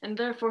 and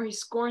therefore he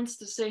scorns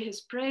to say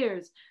his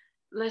prayers,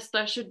 lest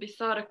I should be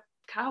thought a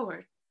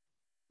coward.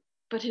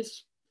 But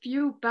his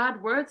few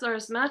bad words are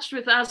as matched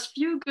with as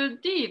few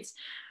good deeds,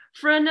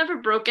 for I never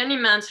broke any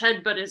man's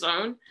head but his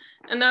own,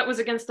 and that was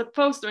against a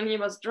post when he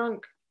was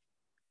drunk.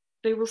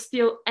 They will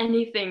steal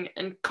anything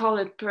and call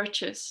it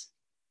purchase.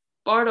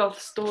 Bardolph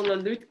stole a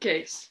lute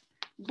case,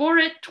 bore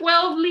it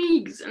 12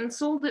 leagues, and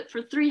sold it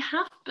for 3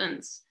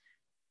 halfpence.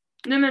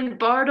 Nym and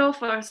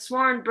Bardolph are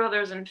sworn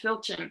brothers in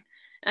filching,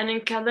 and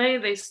in Calais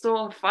they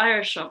stole a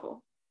fire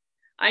shovel.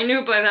 I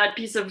knew by that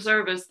piece of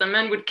service the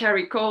men would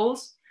carry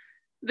coals.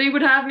 They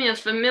would have me as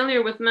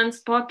familiar with men's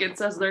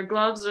pockets as their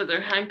gloves or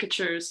their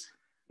handkerchers,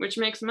 which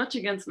makes much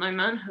against my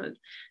manhood,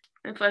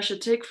 if I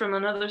should take from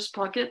another's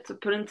pocket to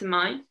put into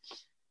mine,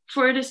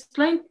 for it is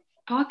plain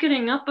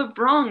pocketing up of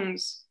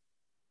wrongs.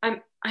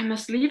 I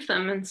must leave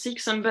them and seek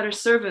some better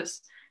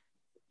service.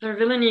 Their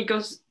villainy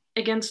goes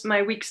against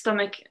my weak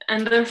stomach,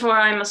 and therefore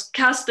I must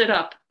cast it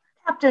up.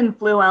 Captain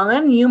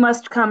Fluellen, you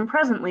must come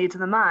presently to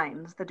the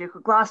mines. The Duke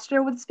of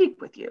Gloucester would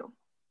speak with you.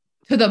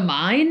 To the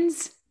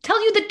mines?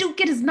 Tell you the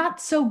Duke it is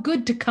not so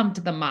good to come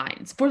to the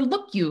mines. For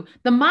look you,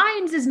 the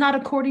mines is not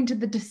according to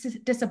the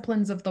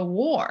disciplines of the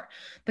war.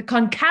 The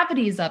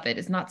concavities of it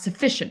is not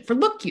sufficient. For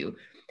look you,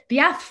 the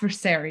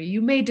adversary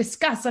you may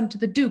discuss unto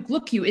the Duke,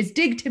 look you, is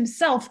digged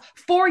himself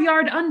 4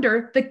 yard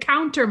under the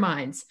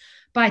countermines.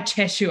 By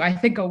Cheshu, I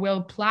think I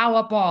will plow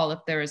up all if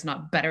there is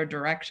not better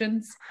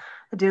directions.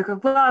 The Duke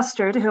of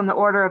Gloucester, to whom the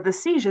order of the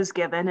siege is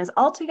given, is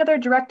altogether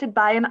directed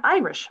by an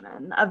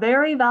Irishman, a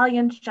very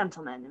valiant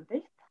gentleman, in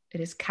faith. It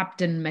is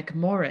Captain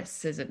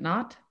MacMorris, is it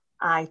not?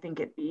 I think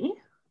it be.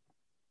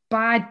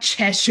 By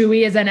Cheshu,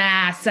 he is an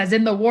ass, as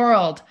in the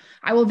world.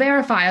 I will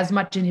verify as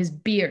much in his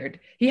beard.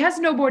 He has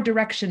no more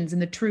directions in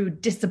the true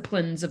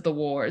disciplines of the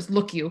wars,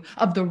 look you,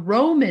 of the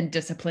Roman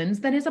disciplines,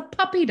 than is a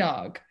puppy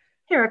dog.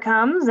 Here it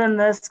comes, and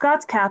the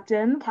Scots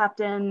Captain,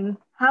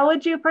 how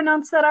would you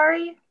pronounce that,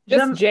 Ari?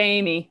 Just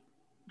Jamie.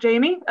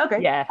 Jamie?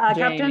 Okay. Yeah,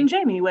 Captain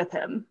Jamie with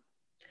him.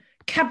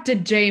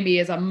 Captain Jamie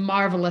is a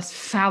marvelous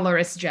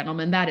valorous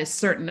gentleman, that is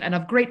certain, and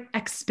of great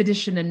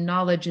expedition and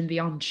knowledge in the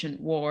ancient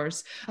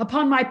wars.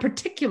 Upon my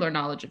particular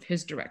knowledge of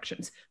his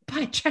directions,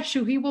 by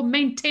Cheshu, he will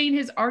maintain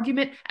his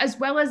argument as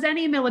well as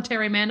any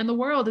military man in the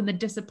world in the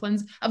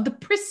disciplines of the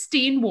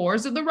pristine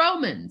wars of the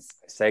Romans.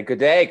 Say good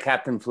day,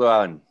 Captain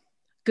Fluellen.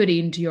 Good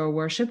e'en to your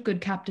worship, good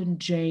Captain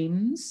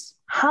James.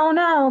 How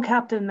now,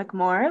 Captain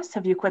MacMorris?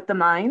 Have you quit the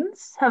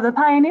mines? Have the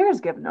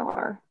pioneers given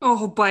over?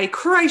 Oh, by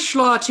Christ,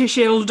 law, 'tis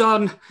ill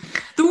done.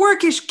 The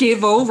work ish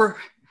give over.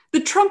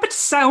 The trumpets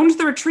sound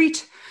the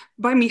retreat.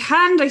 By me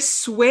hand I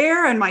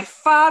swear, and my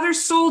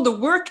father's soul, the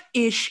work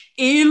ish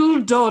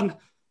ill done.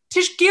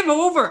 'Tis give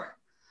over.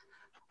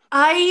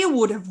 I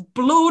would have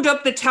blowed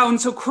up the town,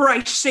 so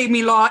Christ save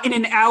me, law, in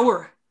an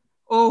hour.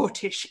 Oh,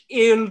 'tis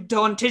ill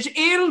done, 'tis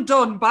ill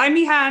done. By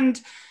me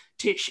hand,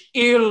 'tis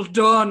ill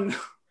done.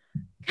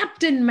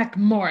 Captain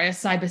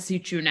MacMorris, I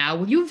beseech you now,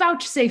 will you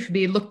vouchsafe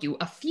me, look you,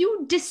 a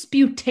few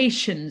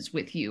disputations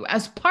with you,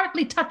 as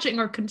partly touching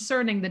or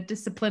concerning the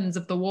disciplines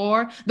of the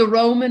war, the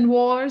Roman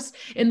wars,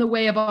 in the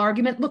way of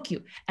argument, look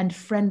you, and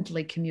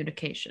friendly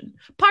communication,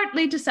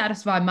 partly to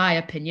satisfy my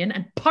opinion,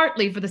 and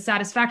partly for the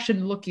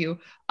satisfaction, look you,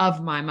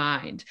 of my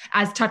mind,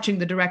 as touching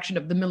the direction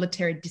of the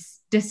military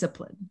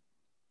discipline.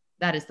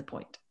 That is the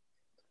point.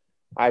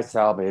 I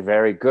shall be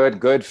very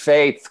good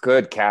faith,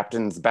 good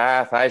Captain's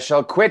Bath. I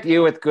shall quit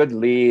you with good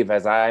leave,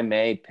 as I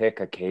may pick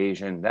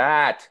occasion.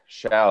 That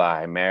shall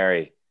I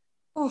marry.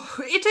 Oh,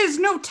 it is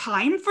no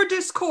time for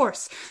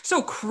discourse,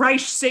 so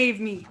Christ save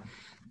me.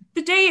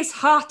 The day is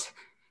hot,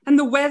 and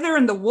the weather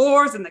and the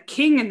wars and the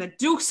king and the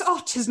dukes,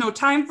 oh, 'tis no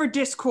time for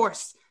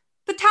discourse.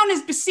 The town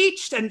is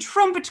besieged, and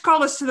trumpet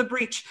call us to the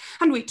breach,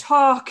 and we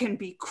talk and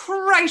be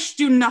Christ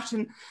do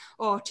nothing.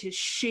 Oh, 'tis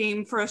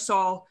shame for us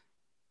all.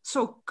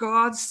 So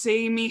God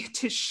save me,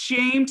 'tis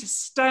shame to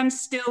stand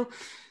still,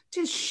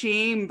 'tis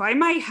shame by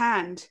my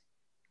hand.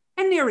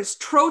 And there is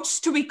throats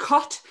to be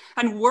cut,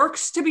 and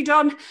works to be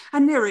done,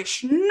 and there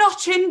is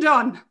nothing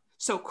done.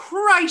 So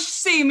Christ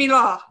say me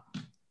law.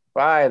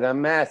 By the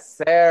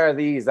mess, ere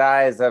these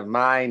eyes of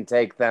mine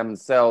take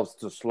themselves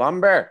to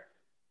slumber,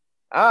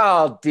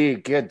 I'll do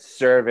good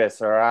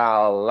service, or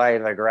I'll lay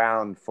the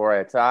ground for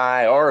it,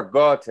 aye, or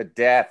go to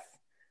death,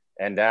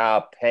 and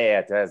I'll pay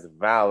it as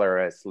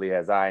valorously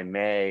as I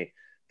may.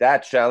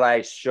 That shall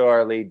I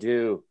surely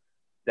do.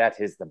 That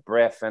is the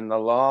brief and the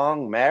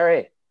long.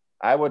 Mary,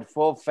 I would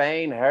full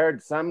fain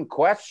heard some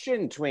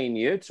question tween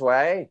you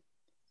tway.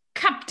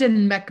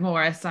 Captain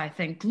MacMorris, I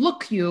think.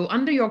 Look you,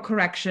 under your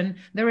correction,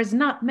 there is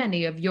not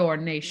many of your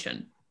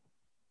nation.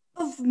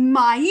 Of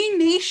my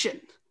nation?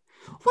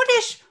 What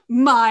is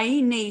my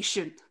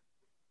nation?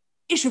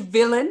 Is a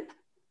villain,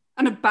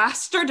 and a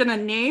bastard, and a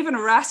knave, and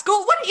a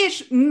rascal? What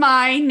is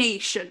my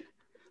nation?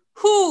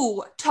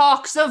 Who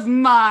talks of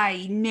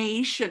my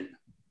nation?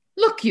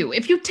 Look you,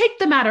 if you take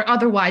the matter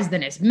otherwise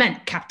than is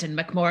meant, Captain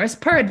MacMorris,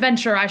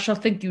 peradventure I shall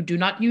think you do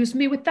not use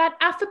me with that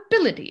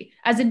affability,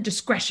 as in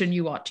discretion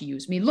you ought to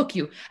use me. Look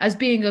you, as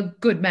being a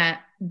good man,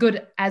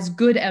 good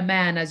a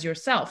man as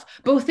yourself,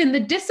 both in the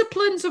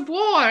disciplines of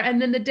war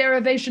and in the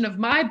derivation of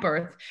my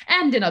birth,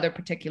 and in other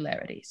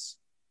particularities.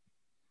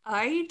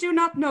 I do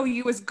not know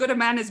you as good a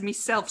man as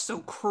myself, so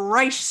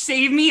Christ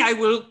save me, I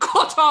will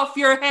cut off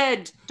your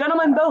head.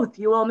 Gentlemen both,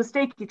 you will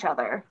mistake each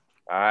other.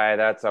 Aye,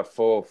 that's a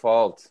full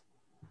fault.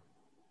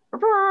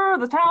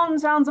 The town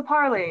sounds a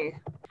parley.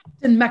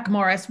 Captain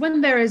MacMorris,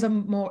 when there is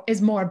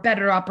more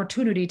better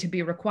opportunity to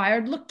be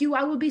required, look you,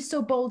 I will be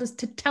so bold as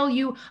to tell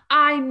you,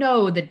 I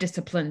know the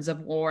disciplines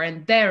of war,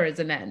 and there is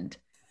an end.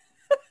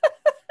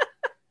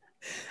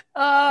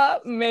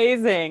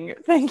 Amazing.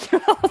 Thank you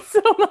all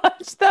so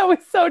much. That was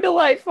so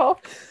delightful.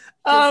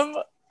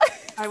 I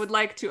would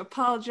like to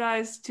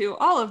apologize to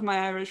all of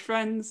my Irish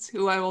friends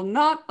who I will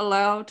not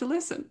allow to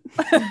listen.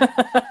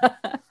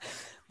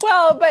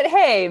 Well, but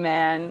hey,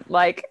 man,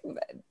 like,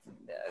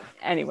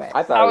 anyway,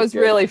 I thought that it was was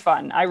really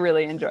fun. I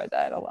really enjoyed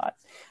that a lot.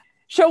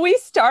 Shall we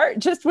start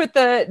just with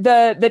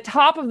the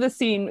top of the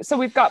scene? So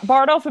we've got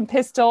Bardolph and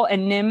Pistol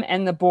and Nym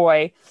and the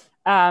boy.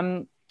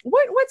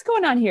 What's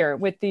going on here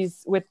with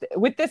these with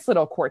this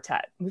little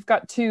quartet? We've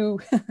got two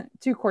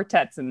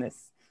quartets in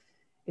this.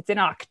 It's an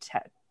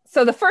octet.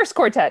 So the first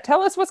quartet,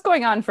 tell us what's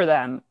going on for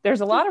them.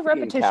 There's a lot of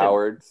repetition.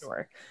 Cowards.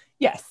 Sure.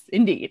 Yes,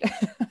 indeed.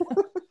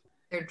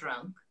 They're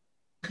drunk.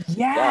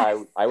 Yes.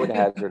 Yeah, I would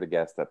hazard a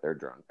guess that they're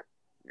drunk.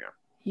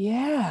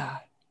 Yeah.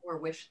 Or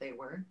wish they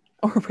were.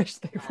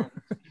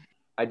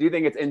 I do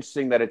think it's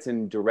interesting that it's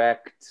in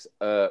direct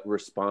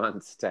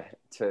response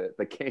to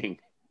the king.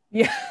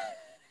 Yeah.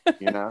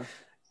 You know?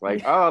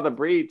 Like, oh, the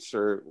breach,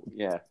 or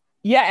yeah.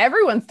 Yeah,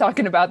 everyone's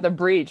talking about the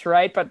breach,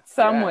 right? But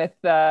some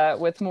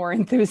with more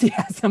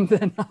enthusiasm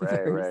than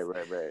others.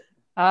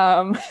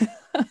 Right.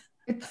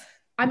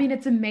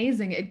 It's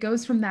amazing. It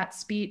goes from that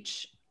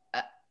speech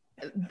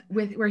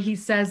where he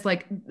says,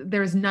 like,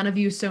 there's none of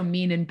you so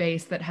mean and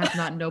base that has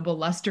not noble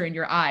luster in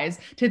your eyes,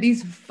 to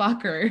these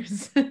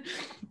fuckers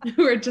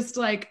who are just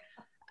like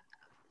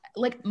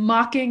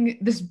mocking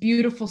this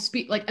beautiful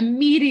speech, like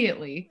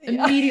immediately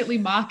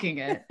mocking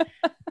it.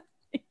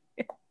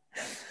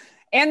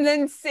 And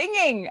then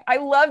singing. I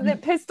love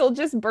that Pistol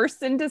just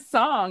bursts into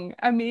song.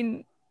 I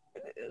mean,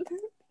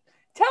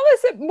 tell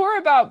us more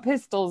about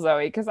Pistol,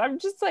 Zoe, because I'm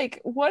just like,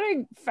 what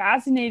a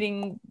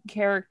fascinating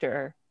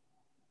character.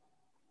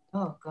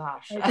 Oh,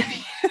 gosh.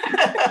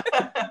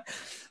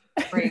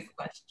 Great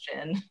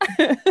question.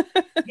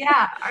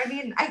 Yeah, I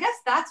mean, I guess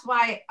that's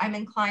why I'm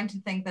inclined to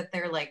think that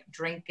they're like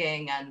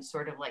drinking and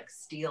sort of like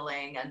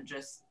stealing and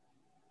just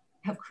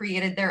have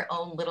created their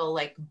own little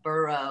like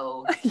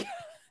burrow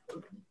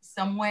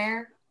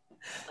somewhere,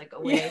 like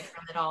away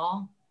from it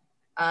all.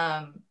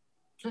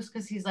 Just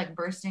because he's like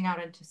bursting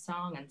out into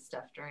song and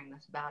stuff during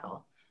this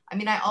battle. I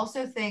mean, I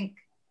also think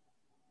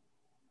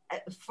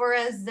for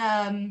as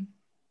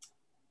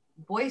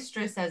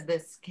boisterous as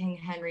this King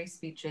Henry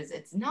speech is,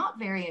 it's not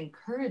very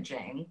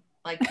encouraging.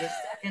 Like the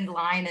second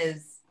line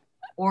is,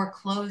 or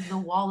close the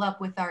wall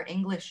up with our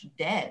English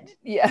dead.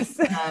 Yes.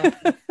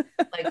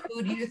 Like,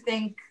 who do you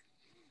think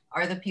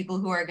are the people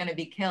who are going to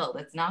be killed?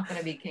 It's not going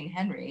to be King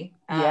Henry.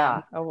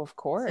 Yeah. Oh, of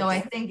course. So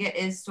I think it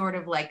is sort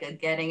of like a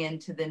getting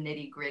into the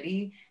nitty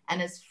gritty. And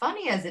as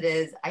funny as it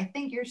is, I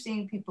think you're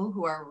seeing people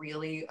who are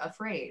really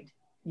afraid.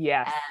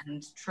 Yeah.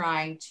 And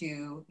trying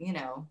to, you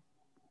know,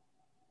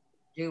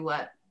 do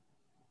what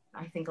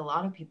I think a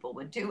lot of people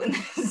would do in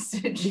this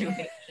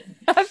situation.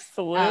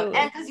 Absolutely.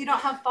 And because you don't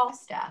have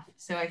Falstaff.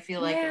 So I feel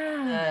like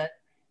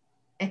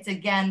it's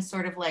again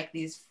sort of like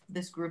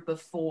this group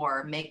of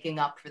four making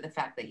up for the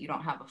fact that you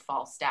don't have a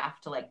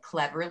Falstaff to like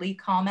cleverly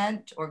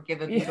comment or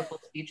give a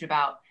beautiful speech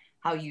about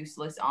how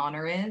useless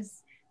honor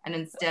is. And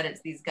instead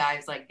it's these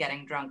guys like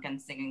getting drunk and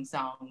singing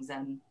songs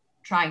and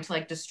trying to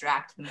like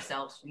distract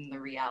themselves from the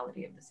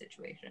reality of the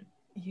situation.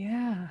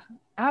 Yeah,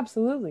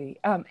 absolutely.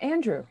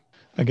 Andrew.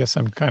 I guess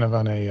I'm kind of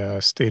on a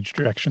stage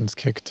directions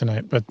kick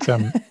tonight, but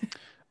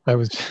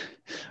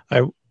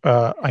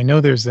I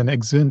know there's an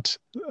exeunt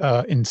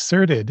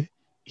inserted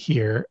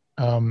here,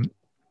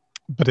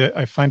 but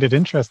I find it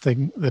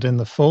interesting that in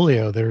the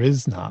folio there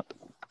is not.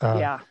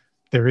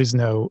 there is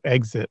no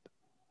exit,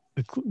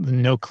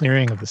 no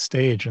clearing of the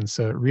stage. And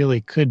so it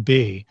really could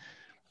be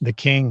the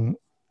king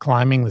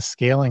climbing the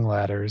scaling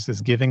ladders,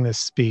 is giving this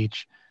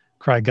speech,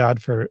 Cry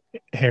God for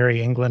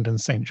Harry, England, and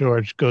St.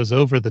 George, goes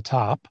over the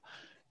top,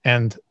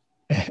 and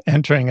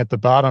entering at the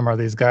bottom are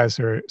these guys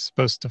who are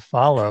supposed to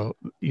follow,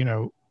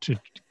 to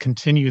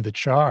continue the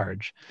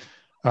charge.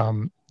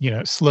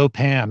 Slow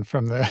pan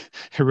from the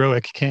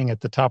heroic king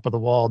at the top of the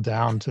wall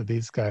down to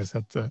these guys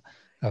at the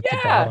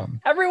bottom.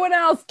 Everyone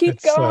else,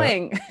 keep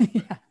going.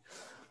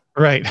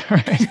 Right.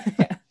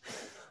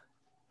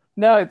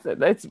 No,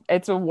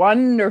 it's a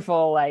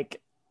wonderful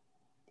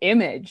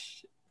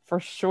image for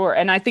sure.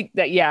 And I think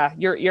that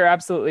you're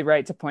absolutely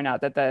right to point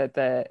out that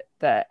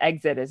the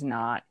exit is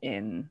not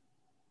in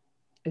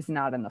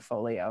the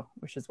folio,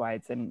 which is why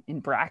it's in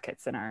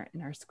brackets in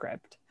our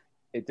script.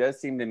 It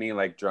does seem to me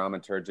like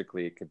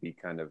dramaturgically it could be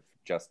kind of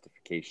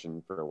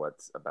justification for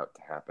what's about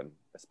to happen,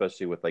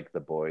 especially with the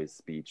boy's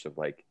speech of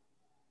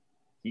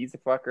he's a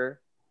fucker,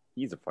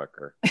 he's a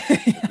fucker,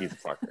 he's a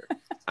fucker,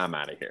 I'm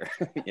out of here.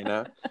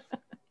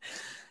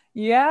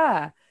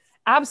 Yeah,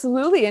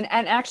 absolutely. And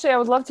actually I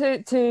would love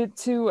to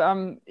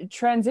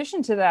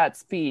transition to that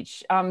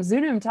speech.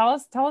 Zunum,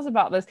 tell us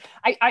about this.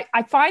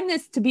 I find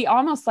this to be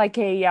almost like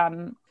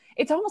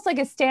it's almost like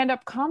a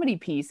stand-up comedy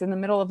piece in the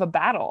middle of a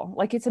battle.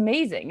 It's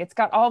amazing. It's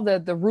got all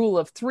the rule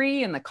of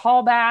three and the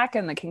callback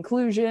and the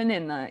conclusion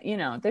and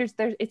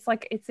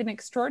it's an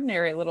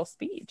extraordinary little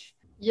speech.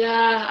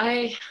 Yeah,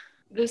 I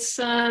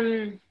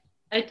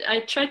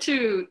try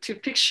to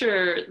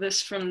picture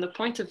this from the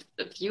point of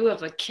view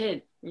of a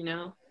kid,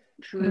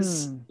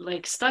 who's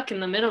stuck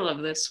in the middle of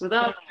this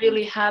without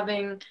really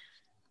having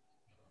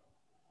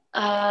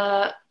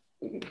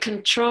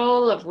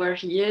control of where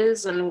he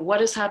is and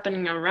what is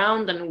happening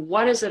around and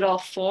what is it all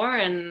for,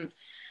 and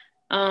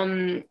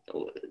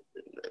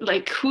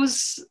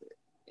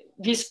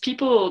these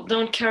people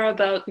don't care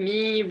about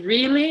me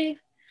really,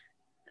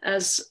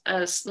 as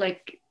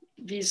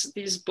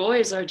these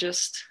boys are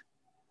just,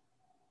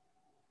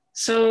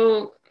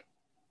 so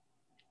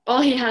all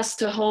he has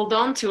to hold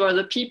on to are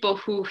the people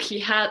who he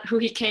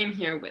came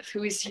here with,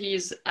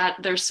 he's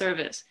at their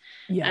service.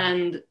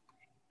 And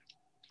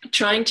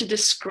trying to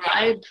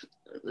describe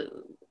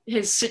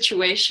his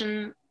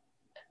situation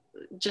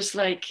just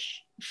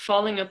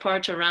falling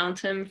apart around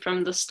him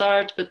from the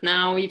start, but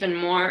now even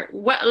more.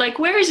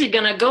 Where is he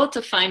gonna go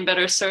to find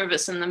better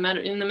service in the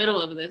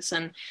middle of this?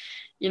 And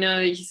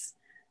he's,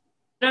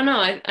 I don't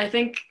know. I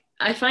think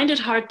I find it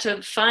hard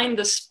to find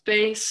the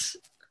space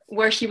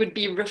where he would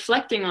be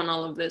reflecting on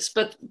all of this.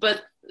 But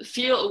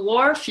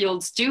war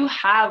fields do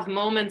have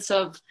moments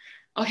of,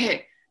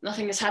 okay,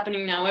 nothing is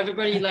happening now.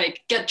 Everybody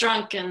get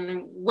drunk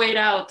and wait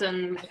out,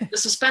 and the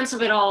suspense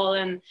of it all.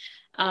 And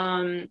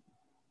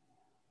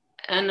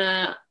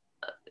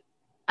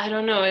I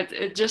don't know,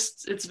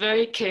 it's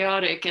very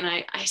chaotic, and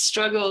I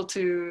struggle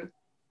to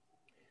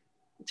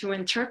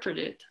interpret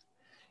it.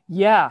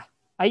 Yeah,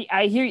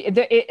 I hear you.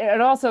 It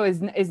also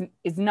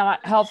is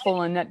not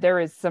helpful in that there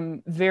is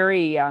some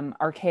very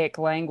archaic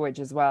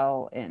language as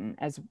well,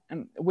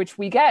 which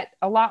we get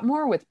a lot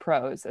more with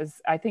prose,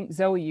 as I think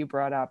Zoe you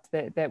brought up,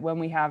 that when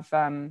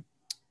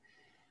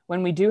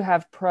we do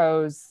have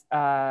prose,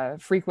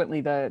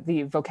 frequently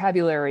the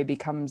vocabulary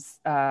becomes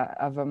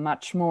of a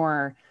much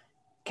more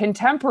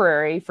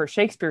contemporary for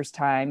Shakespeare's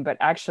time, but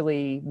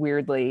actually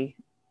weirdly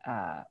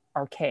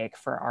archaic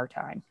for our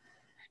time.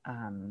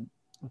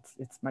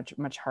 It's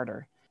much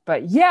harder.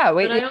 But yeah,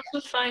 but I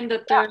also find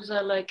that there's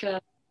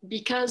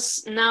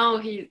because now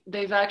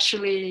they've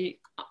actually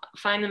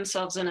find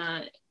themselves in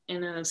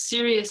a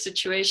serious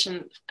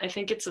situation. I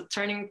think it's a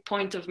turning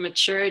point of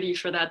maturity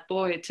for that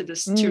boy to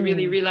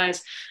really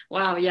realize,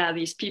 wow, yeah,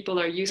 these people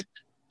are used,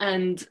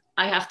 and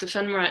I have to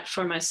fend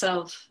for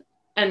myself.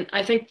 And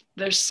I think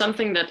there's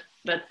something that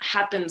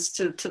happens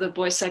to the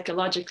boy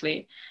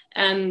psychologically,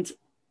 and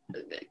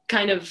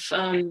kind of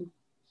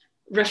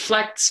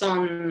reflects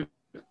on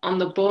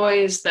the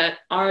boys that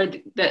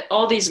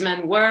all these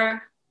men were,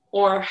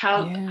 or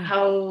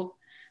how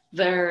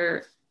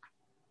their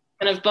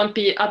kind of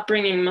bumpy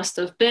upbringing must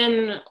have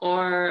been,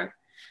 or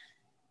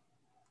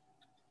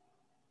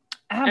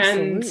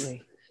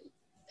absolutely.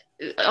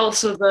 And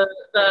also the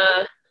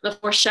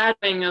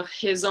foreshadowing of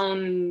his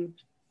own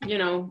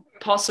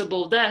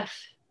possible death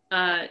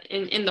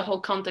in the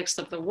whole context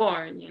of the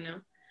war.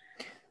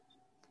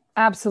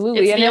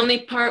 Absolutely. It's the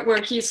only part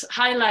where he's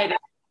highlighted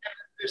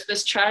there's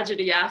this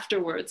tragedy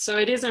afterwards. So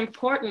it is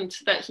important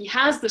that he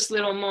has this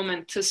little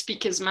moment to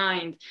speak his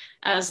mind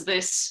as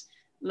this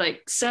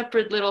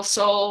separate little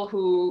soul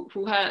who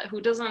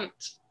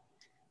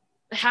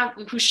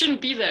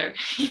shouldn't be there,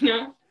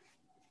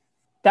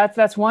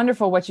 That's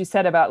wonderful what you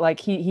said about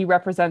he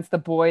represents the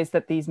boys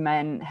that these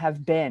men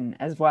have been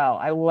as well.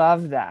 I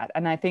love that.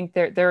 And I think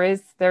there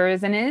is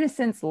an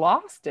innocence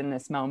lost in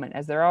this moment,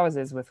 as there always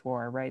is with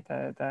war, right?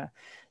 The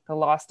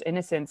lost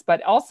innocence,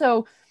 but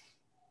also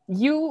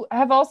you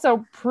have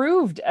also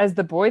proved as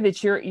the boy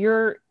that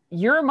you're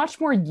a much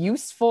more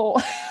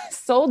useful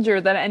soldier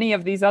than any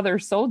of these other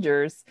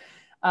soldiers.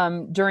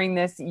 during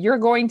this, you're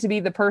going to be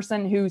the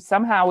person who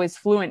somehow is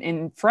fluent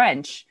in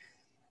French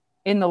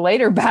in the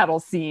later battle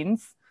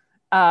scenes,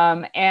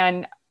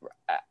 and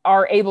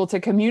are able to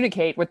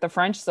communicate with the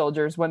French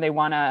soldiers when they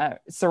want to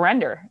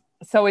surrender.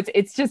 So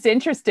it's just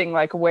interesting,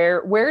 like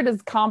where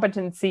does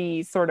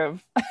competency sort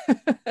of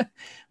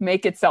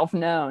make itself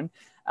known?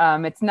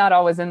 It's not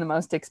always in the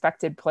most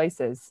expected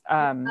places.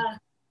 And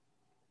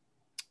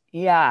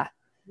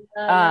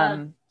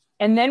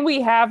then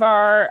we have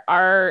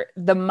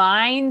the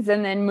mines,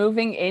 and then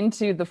moving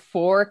into the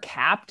 4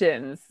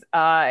 captains,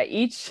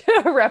 each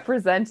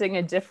representing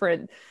a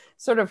different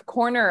sort of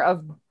corner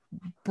of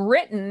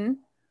Britain,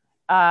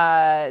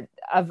 of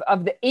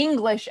the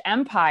English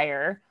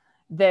Empire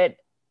that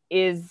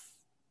is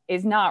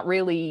not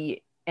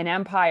really an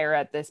empire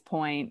at this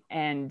point,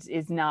 and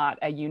is not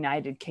a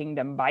united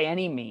kingdom by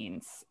any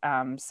means.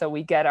 So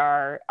we get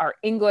our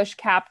English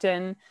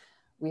captain,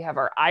 we have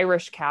our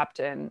Irish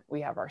captain,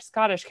 we have our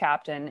Scottish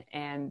captain,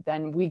 and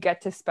then we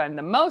get to spend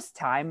the most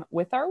time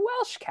with our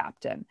Welsh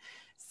captain.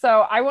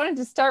 So I wanted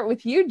to start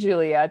with you,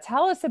 Julia.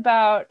 Tell us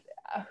about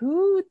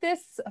who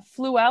this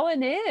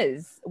Llewellyn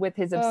is, with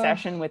his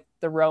obsession with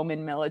the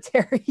Roman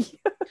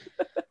military.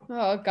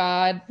 Oh,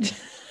 God.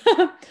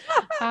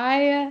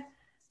 I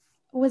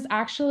was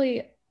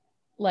actually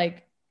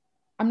like,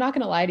 I'm not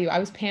going to lie to you, I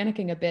was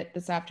panicking a bit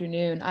this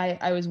afternoon.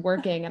 I was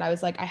working and I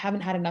was like, I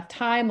haven't had enough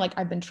time. Like,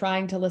 I've been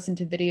trying to listen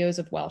to videos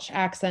of Welsh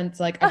accents.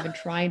 Like, I've been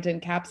trying to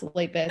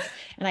encapsulate this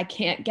and I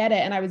can't get it.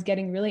 And I was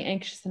getting really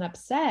anxious and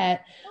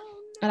upset.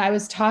 And I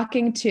was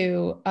talking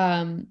to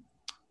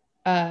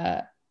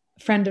a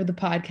friend of the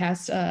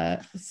podcast,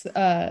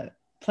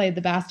 played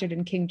the bastard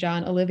in King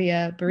John,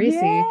 Olivia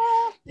Barisi,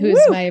 who's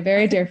my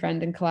very dear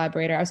friend and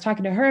collaborator. I was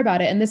talking to her about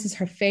it, and this is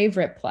her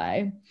favorite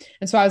play.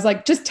 And so I was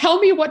like, just tell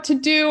me what to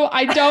do.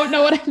 I don't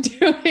know what I'm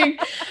doing.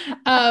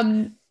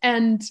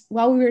 And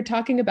while we were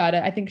talking about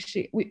it, I think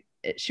she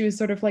was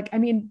sort of like, I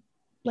mean,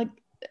 like,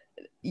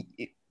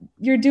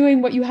 you're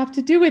doing what you have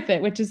to do with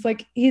it, which is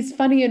like, he's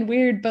funny and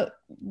weird, but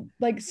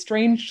like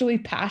strangely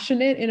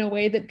passionate in a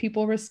way that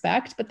people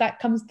respect, but that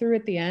comes through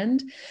at the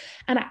end.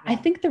 And I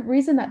think the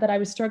reason that I've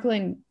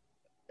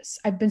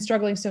been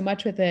struggling so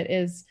much with it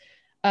is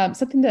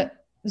something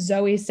that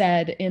Zoe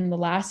said in the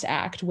last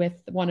act with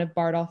one of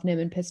Bardolph Nym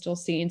and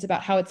Pistol's scenes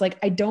about how it's like,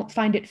 I don't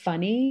find it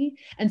funny.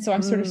 And so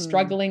I'm sort of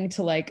struggling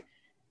to like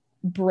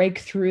break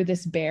through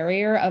this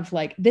barrier of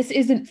like, this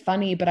isn't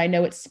funny, but I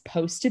know it's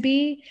supposed to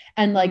be.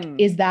 And like,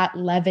 is that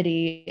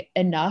levity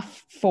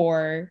enough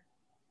for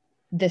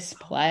this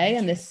play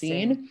and this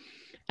scene?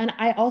 And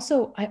I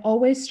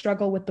always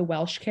struggle with the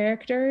Welsh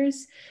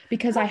characters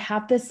because I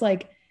have this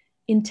like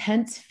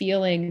intense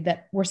feeling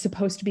that we're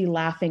supposed to be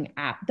laughing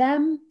at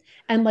them.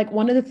 And like,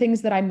 one of the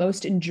things that I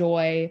most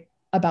enjoy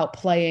about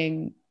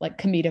playing like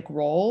comedic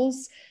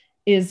roles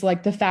is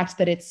like the fact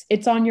that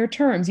it's on your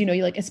terms, you know,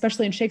 you like,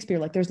 especially in Shakespeare,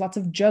 like there's lots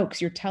of jokes,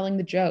 you're telling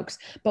the jokes,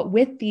 but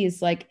with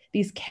these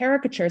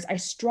caricatures, I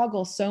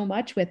struggle so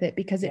much with it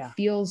because it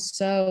feels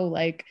so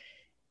like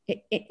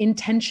it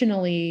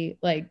intentionally,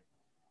 like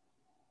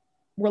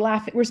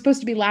we're supposed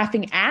to be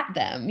laughing at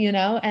them, you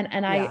know?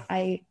 And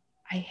I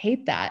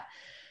hate that.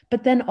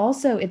 But then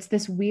also it's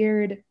this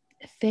weird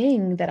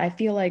thing that I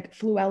feel like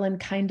Llewellyn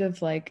kind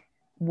of like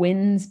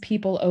wins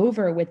people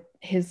over with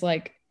his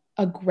like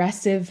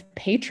aggressive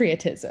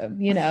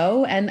patriotism, you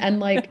know? And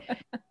like,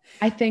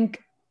 I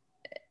think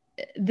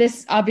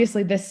this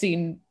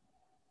scene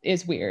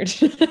is weird.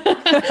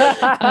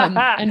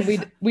 And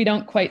we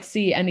don't quite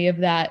see any of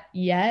that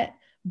yet,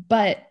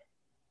 but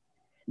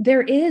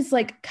there is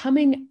like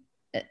coming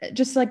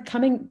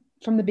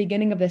from the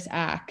beginning of this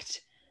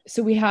act.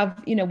 So we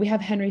have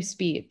Henry's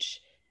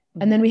speech,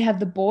 and then we have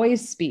the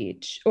boys'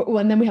 speech,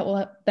 and then we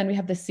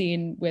have the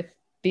scene with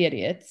the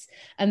idiots,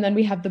 and then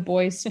we have the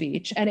boys'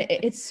 speech, and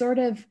it's sort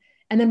of,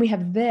 and then we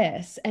have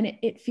this, and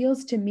it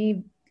feels to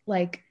me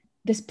like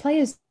this play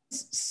is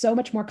so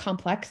much more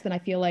complex than I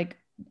feel like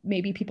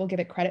maybe people give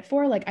it credit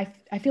for. Like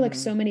I feel like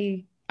so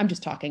many. I'm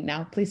just talking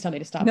now. Please tell me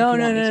to stop. No.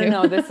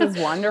 This is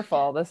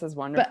wonderful. This is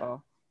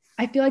wonderful.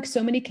 But I feel like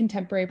so many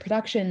contemporary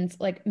productions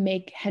like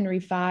make Henry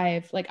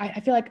V. Like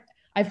I feel like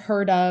I've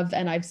heard of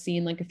and I've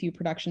seen like a few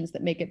productions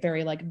that make it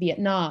very like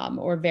Vietnam,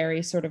 or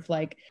very sort of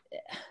like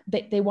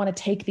they want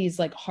to take these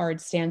like hard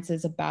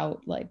stances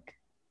about like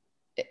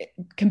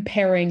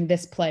comparing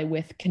this play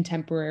with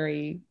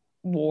contemporary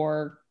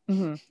war,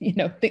 you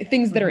know,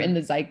 things that are in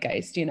the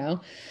zeitgeist, you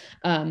know?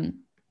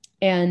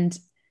 And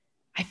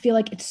I feel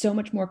like it's so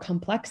much more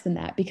complex than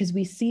that, because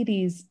we see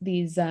these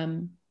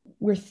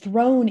we're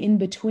thrown in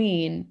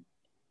between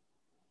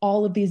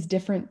all of these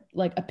different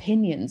like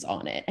opinions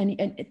on it. And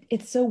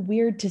it's so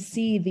weird to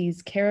see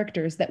these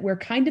characters that we're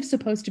kind of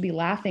supposed to be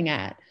laughing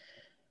at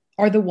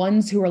are the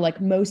ones who are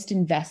like most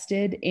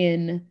invested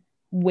in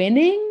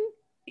winning.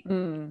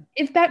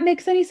 If that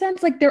makes any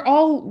sense. Like they're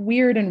all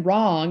weird and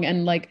wrong.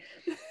 And like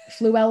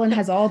Llewellyn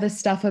has all this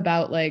stuff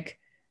about like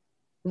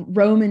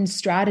Roman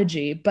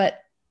strategy, but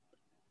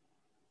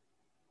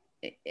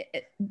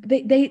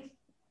they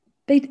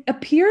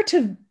appear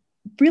to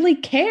really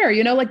care,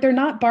 you know, like they're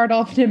not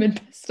Bardolph, Nim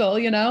and Pistol,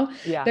 you know,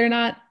 Yeah. they're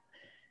not.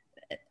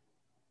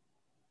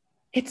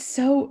 It's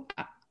so,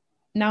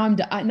 now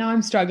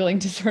I'm struggling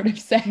to sort of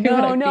say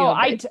what I feel,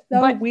 but it's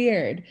so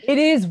weird. It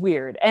is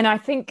weird. And I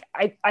think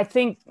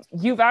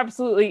you've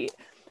absolutely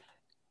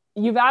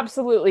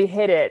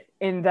hit it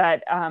in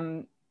that,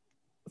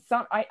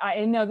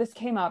 I know this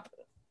came up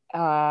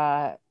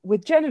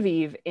with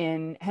Genevieve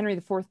in Henry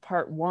IV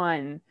Part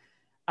 1,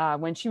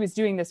 when she was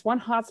doing this one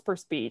Hotspur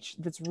speech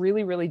that's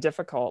really, really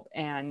difficult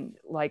and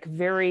like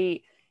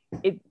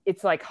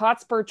it's like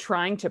Hotspur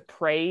trying to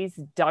praise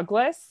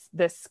Douglas,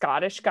 this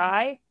Scottish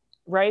guy,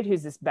 right,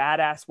 who's this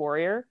badass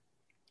warrior,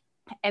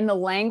 and the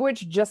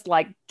language just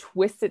like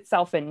twists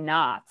itself in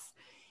knots.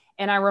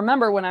 And I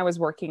remember when I was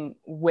working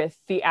with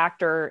the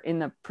actor in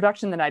the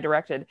production that I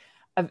directed,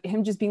 of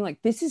him just being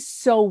like, this is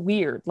so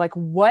weird. Like,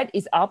 what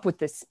is up with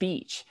this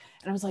speech?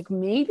 And I was like,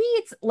 maybe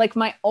it's like,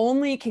 my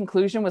only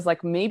conclusion was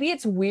like, maybe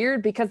it's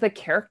weird because the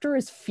character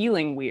is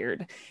feeling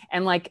weird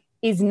and like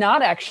is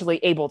not actually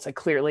able to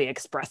clearly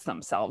express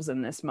themselves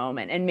in this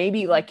moment. And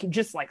maybe like,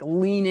 just like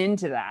lean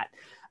into that.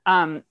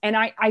 And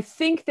I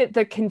think that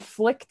the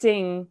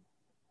conflicting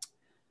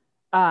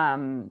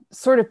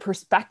sort of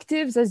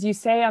perspectives, as you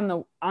say, on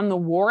the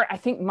war, I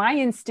think my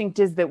instinct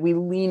is that we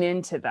lean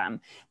into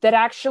them, that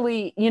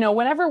actually, you know,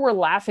 whenever we're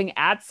laughing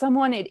at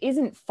someone, it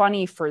isn't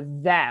funny for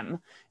them.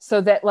 So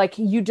that like,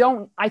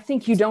 I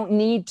think you don't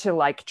need to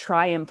like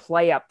try and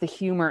play up the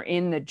humor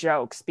in the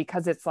jokes,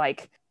 because it's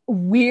like,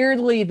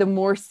 weirdly, the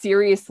more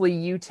seriously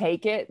you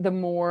take it, the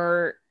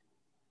more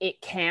it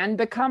can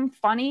become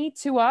funny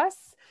to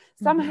us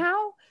somehow.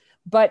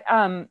 But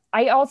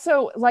I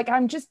also like,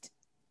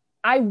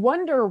 I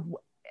wonder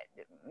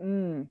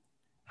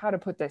how to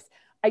put this.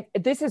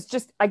 This is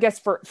just, I guess,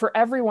 for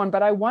everyone,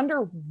 but I wonder,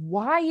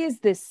 why is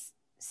this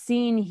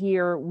scene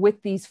here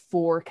with these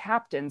 4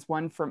 captains,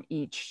 one from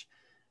each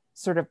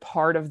sort of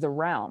part of the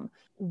realm?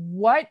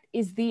 What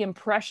is the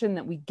impression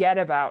that we get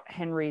about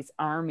Henry's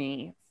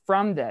army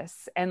from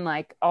this? And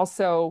like,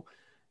 also,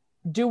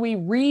 do we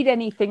read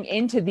anything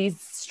into these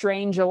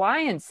strange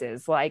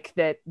alliances, like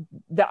that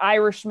the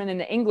Irishman and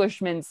the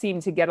Englishman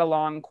seem to get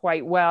along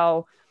quite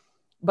well,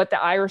 but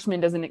the Irishman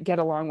doesn't get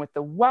along with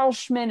the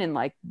Welshman? And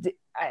like,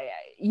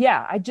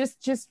 I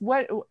just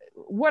what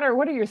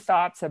are your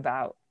thoughts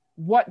about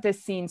what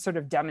this scene sort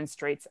of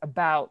demonstrates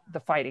about the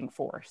fighting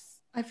force?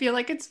 I feel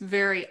like it's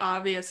very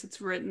obvious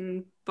it's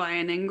written by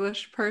an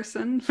English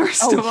person,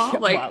 first of all.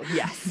 Like, well,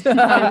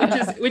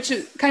 yes. which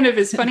is kind of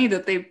is funny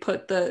that they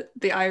put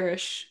the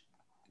Irish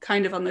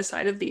kind of on the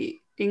side of the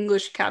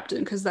English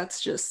captain, because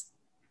that's a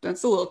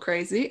little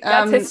crazy.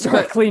 That's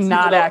historically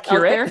not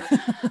accurate.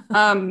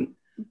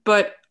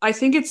 But I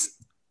think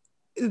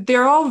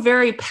they're all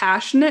very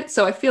passionate.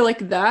 So I feel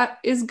like that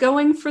is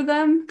going for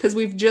them, because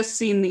we've just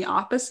seen the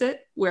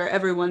opposite, where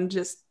everyone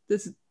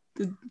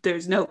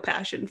there's no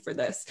passion for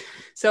this.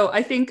 So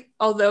I think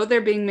although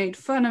they're being made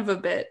fun of a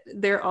bit,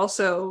 they're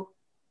also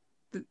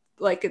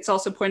like, it's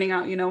also pointing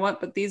out, you know what,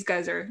 but these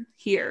guys are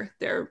here.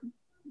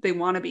 They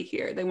want to be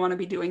here. They want to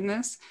be doing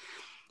this.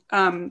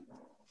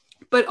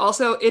 But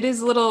also it is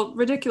a little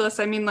ridiculous.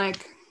 I mean,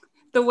 like,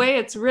 the way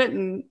it's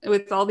written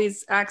with all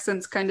these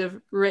accents kind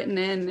of written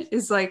in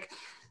is like,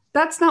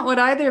 that's not what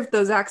either of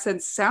those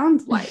accents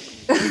sound like.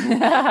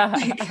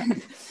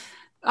 Like,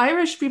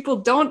 Irish people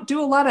don't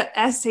do a lot of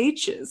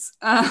SHs.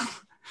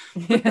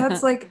 But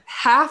that's like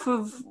half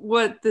of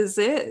what this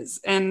is.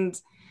 And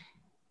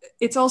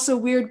it's also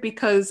weird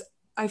because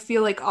I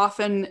feel like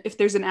often if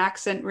there's an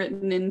accent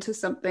written into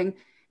something,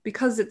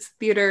 because it's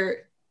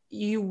theater,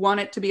 you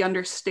want it to be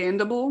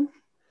understandable.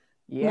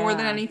 Yeah. More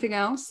than anything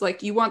else.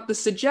 Like, you want the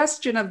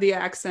suggestion of the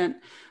accent,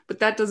 but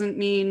that doesn't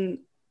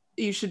mean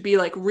you should be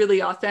like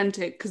really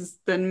authentic, because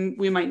then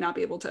we might not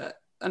be able to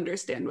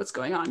understand what's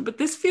going on. But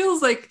this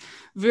feels like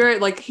very,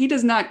 like, he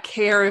does not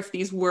care if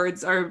these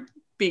words are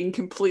being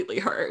completely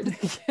heard,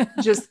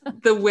 just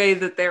the way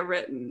that they're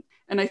written.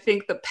 And I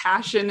think the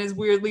passion is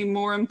weirdly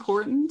more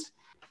important.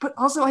 But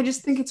also, I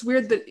just think it's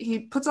weird that he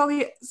puts all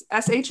the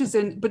SHs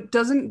in, but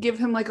doesn't give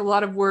him like a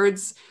lot of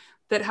words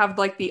that have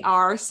like the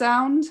R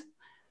sound.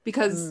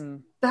 Because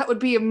that would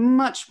be a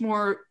much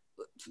more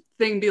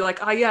thing, be like,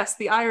 yes,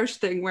 the Irish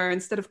thing, where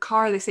instead of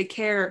car, they say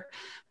care.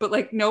 But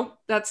like, nope,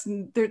 that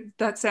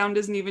sound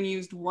isn't even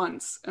used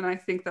once. And I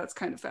think that's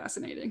kind of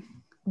fascinating.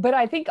 But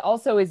I think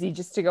also, Izzy,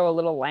 just to go a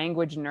little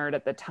language nerd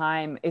at the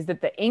time, is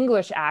that the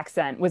English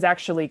accent was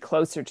actually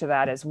closer to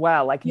that as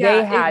well. Like,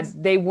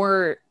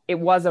 it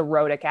was a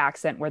rhotic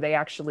accent where they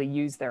actually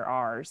use their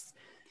R's,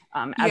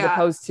 as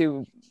opposed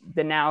to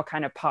the now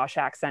kind of posh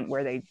accent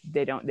where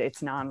they don't,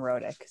 it's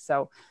non-rhotic.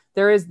 So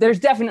there's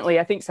definitely,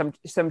 I think,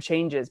 some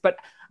changes, but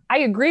I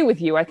agree with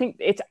you. I think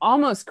it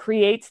almost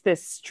creates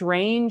this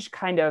strange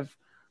kind of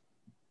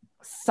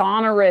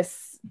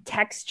sonorous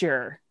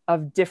texture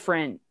of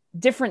different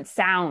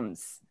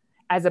sounds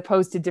as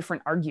opposed to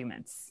different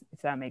arguments,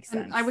 if that makes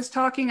sense. And I was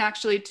talking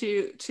actually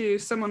to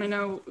someone I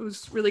know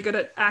who's really good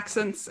at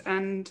accents,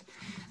 and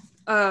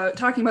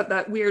talking about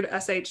that weird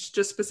SH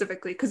just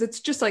specifically, because it's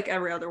just like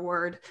every other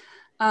word.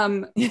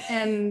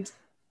 And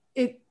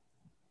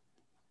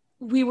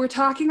we were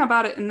talking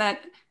about it, and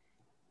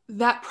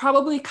that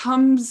probably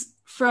comes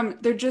from,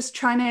 they're just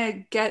trying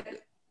to get,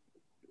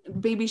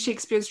 Baby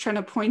Shakespeare's trying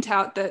to point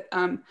out that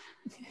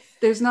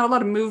there's not a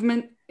lot of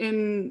movement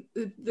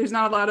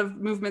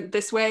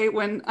this way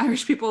when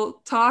Irish people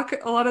talk.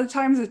 A lot of the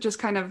times it just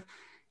kind of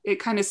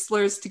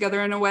slurs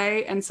together in a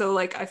way. And so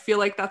like, I feel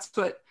like that's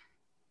what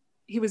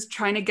he was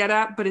trying to get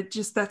at, but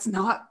that's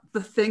not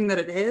the thing that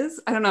it is.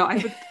 I don't know. I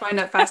would find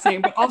that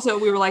fascinating. But also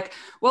we were like,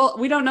 well,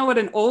 we don't know what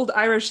an old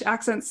Irish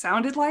accent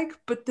sounded like,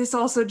 but this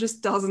also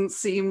just doesn't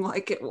seem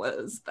like it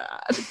was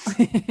that.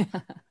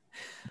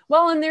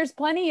 Well, and there's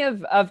plenty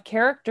of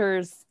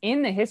characters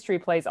in the history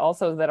plays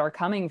also that are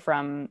coming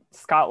from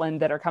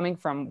Scotland, that are coming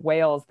from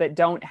Wales, that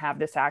don't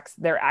have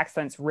their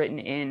accents written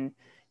in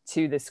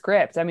to the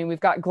script. I mean, we've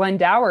got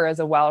Glendower as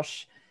a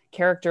Welsh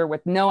character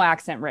with no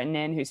accent written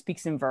in, who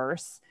speaks in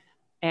verse,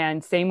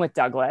 and same with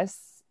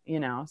Douglas,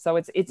 so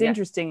it's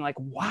interesting, like,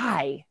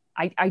 why?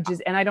 I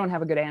don't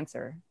have a good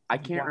answer. I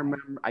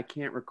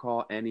can't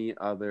recall any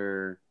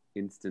other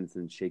instance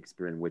in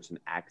Shakespeare in which an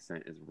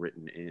accent is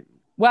written in.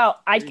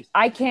 Well,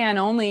 I can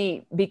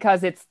only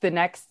because it's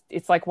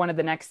like one of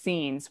the next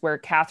scenes where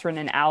Catherine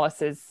and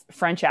Alice's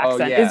French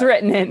accent is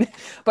written in.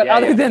 But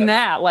other than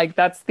that, like,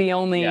 that's the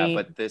only. Yeah,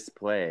 but this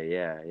play,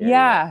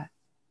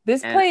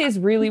 this play is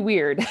really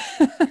weird.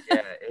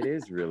 Yeah, it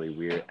is really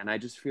weird, and I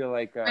just feel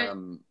like that.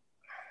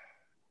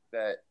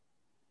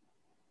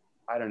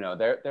 I don't know.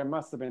 There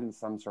must have been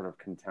some sort of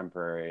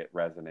contemporary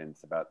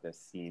resonance about this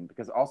scene,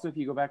 because also if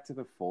you go back to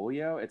the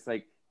folio, it's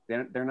like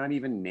they're not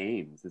even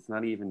names. It's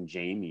not even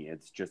Jamie.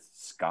 It's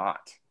just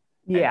Scott.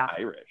 And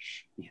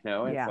Irish. It's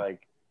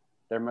like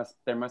there must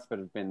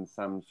have been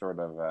some sort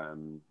of I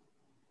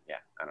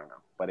don't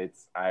know. But if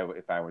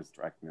I was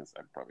directing this,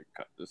 I'd probably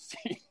cut this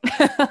scene.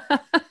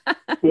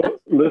 Well,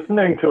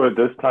 listening to it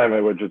this time,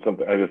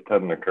 something I just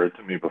hadn't occurred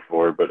to me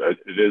before, but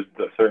it is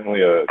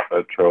certainly a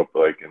trope,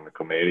 like in the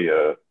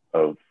Commedia,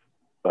 of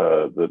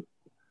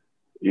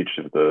each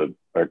of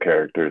our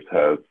characters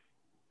has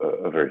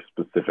a very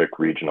specific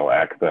regional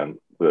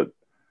accent that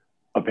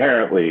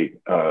apparently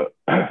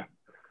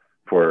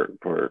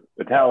for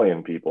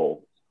Italian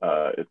people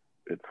it's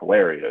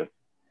hilarious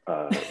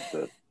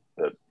that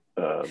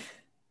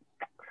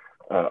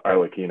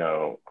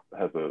Arlecchino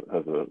has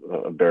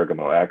a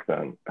Bergamo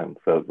accent and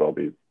says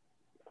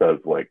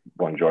like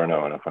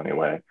buongiorno in a funny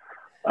way.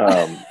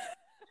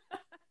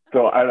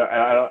 So I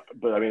don't,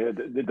 but I mean,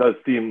 it does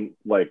seem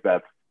like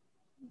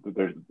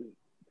there's,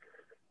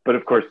 but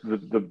of course the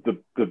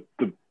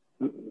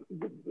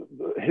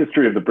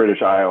history of the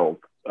British Isles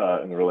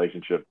and the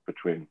relationship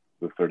between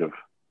the sort of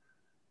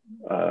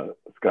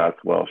Scots,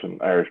 Welsh,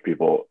 and Irish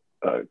people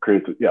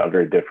creates a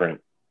very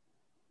different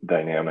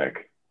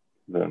dynamic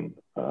than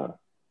the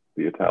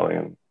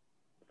Italian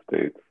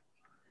states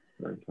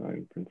or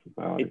Italian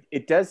principalities.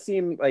 It does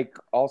seem like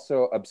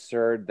also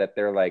absurd that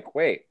they're like,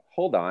 wait,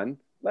 hold on.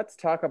 Let's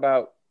talk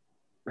about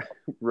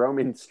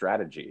Roman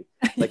strategy.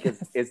 Like,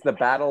 is the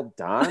battle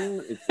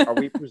done? Are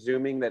we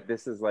presuming that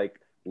this is like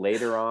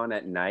later on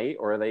at night,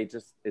 or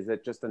is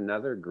it just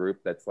another group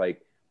that's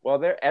like, well,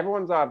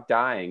 everyone's off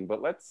dying,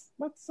 but let's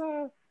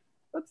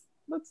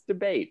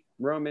debate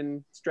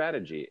Roman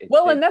strategy. And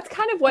that's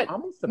kind of what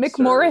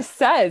McMorris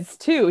says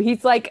too.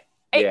 He's like,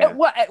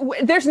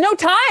 there's no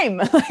time.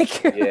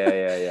 Like,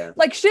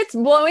 like, shit's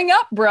blowing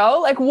up,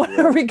 bro. Like, what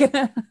are we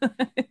gonna?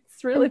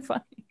 It's really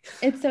funny.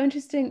 It's so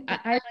interesting.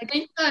 I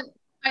think that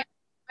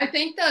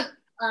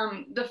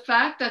the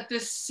fact that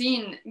this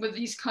scene with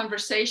these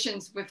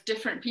conversations with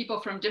different people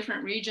from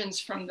different regions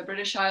from the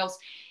British Isles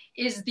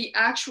is the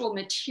actual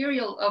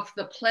material of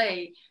the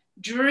play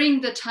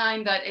during the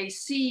time that a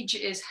siege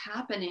is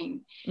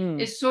happening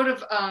is sort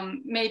of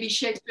maybe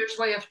Shakespeare's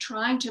way of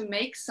trying to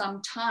make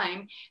some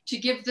time to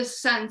give the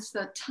sense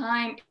that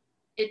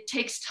it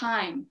takes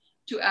time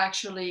to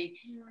actually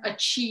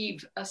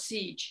achieve a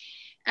siege.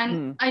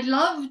 And I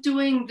love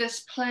doing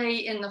this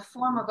play in the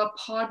form of a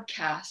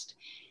podcast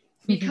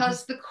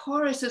because the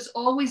chorus is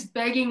always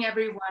begging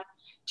everyone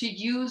to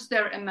use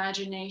their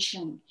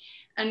imagination.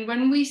 And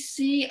when we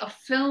see a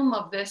film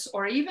of this,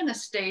 or even a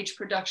stage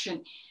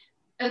production,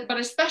 but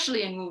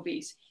especially in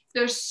movies,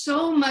 there's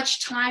so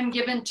much time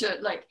given to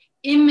like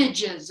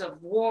images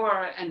of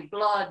war and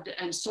blood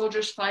and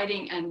soldiers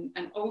fighting and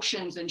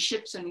oceans and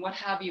ships and what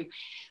have you.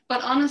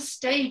 But on a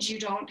stage, you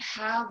don't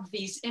have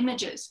these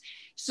images.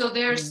 So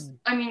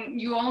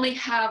you only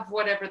have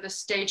whatever the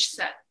stage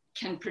set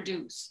can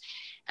produce.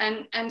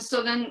 And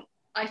so then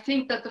I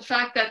think that the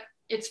fact that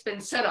it's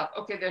been set up,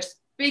 okay, there's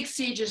big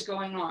sieges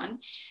going on,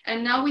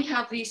 and now we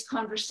have these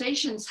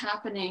conversations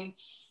happening.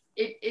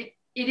 It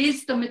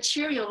is the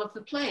material of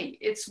the play.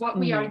 It's what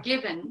we are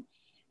given,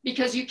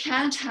 because you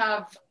can't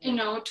have,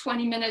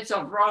 20 minutes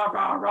of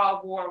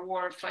rah,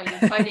 war,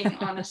 fighting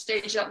on a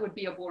stage. That would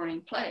be a boring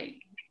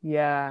play.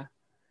 Yeah,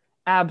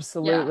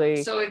 absolutely.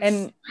 Yeah, so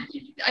I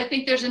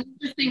think there's an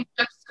interesting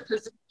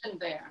juxtaposition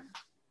there.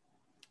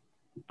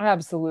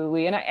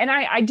 Absolutely. And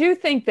I do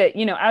think that,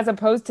 you know, as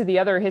opposed to the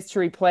other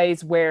history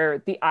plays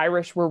where the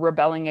Irish were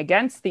rebelling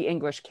against the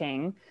English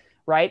king,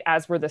 right,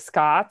 as were the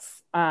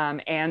Scots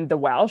and the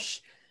Welsh,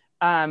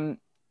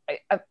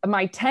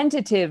 my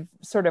tentative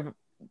sort of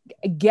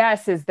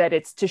guess is that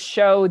it's to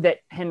show that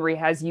Henry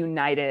has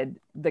united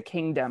the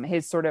kingdom,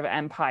 his sort of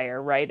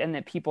empire, right, and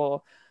that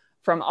people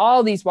from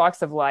all these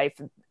walks of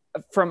life,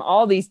 from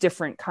all these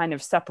different kind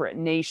of separate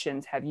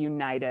nations have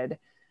united.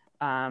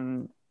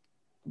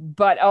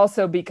 But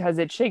also because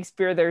it's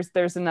Shakespeare,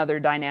 there's another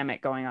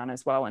dynamic going on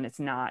as well. And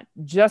it's not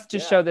just to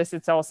show this,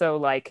 it's also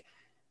like,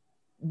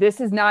 this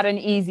is not an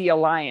easy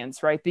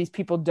alliance, right? These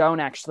people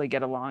don't actually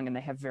get along and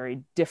they have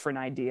very different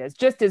ideas.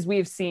 Just as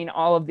we've seen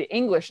all of the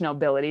English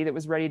nobility that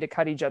was ready to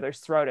cut each other's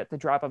throat at the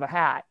drop of a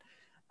hat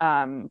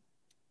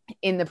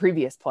in the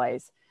previous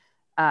plays.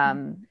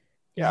 I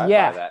buy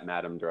that,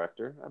 Madam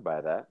Director. I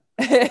buy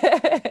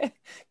that.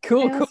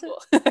 Cool.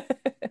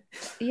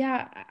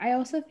 Yeah, I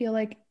also feel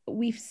like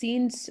we've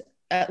seen,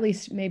 at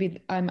least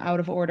maybe I'm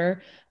out of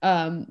order,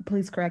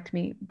 please correct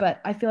me,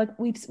 but I feel like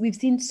we've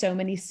seen so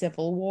many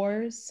civil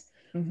wars.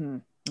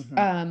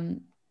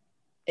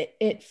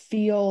 It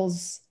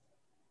feels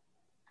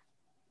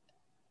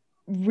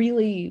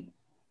really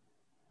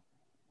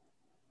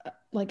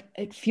like,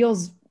 it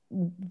feels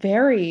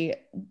very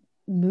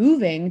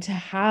moving to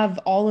have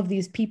all of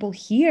these people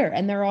here,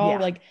 and they're all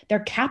like,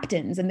 they're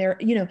captains and they're,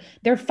 you know,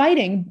 they're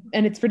fighting,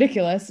 and it's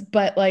ridiculous,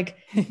 but like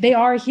they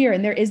are here,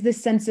 and there is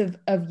this sense of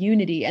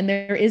unity, and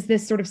there is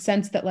this sort of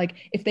sense that like,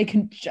 if they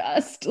can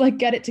just like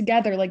get it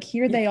together, like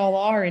here they all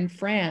are in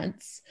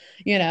France,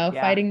 you know,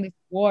 fighting this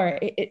war.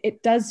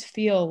 It does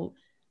feel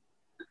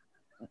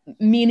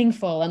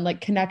meaningful and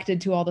like connected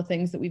to all the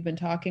things that we've been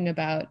talking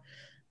about.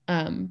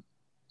 And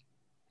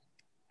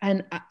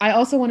I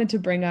also wanted to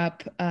bring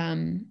up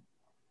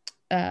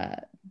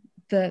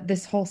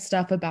this whole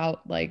stuff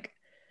about like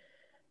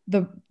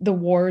the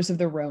wars of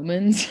the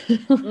Romans.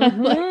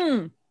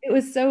 Like, it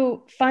was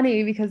so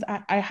funny because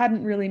I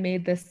hadn't really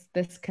made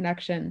this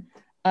connection.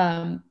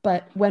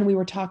 But when we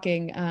were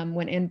talking,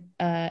 when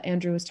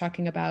Andrew was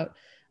talking about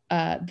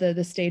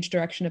the stage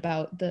direction,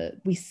 about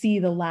we see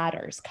the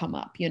ladders come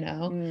up, you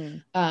know.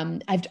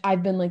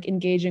 I've been like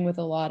engaging with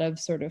a lot of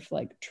sort of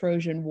like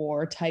Trojan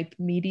War type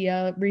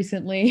media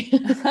recently.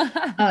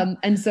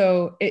 And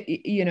so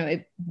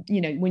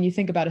when you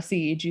think about a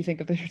siege, you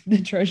think of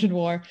the Trojan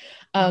War.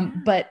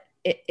 But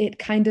it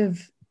kind of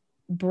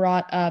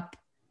brought up,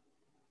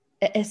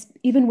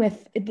 even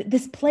with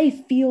this play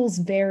feels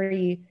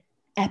very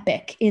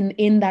epic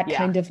in that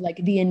kind of like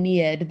the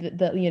Aeneid,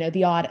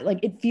 the Odyssey, like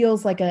it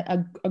feels like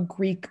a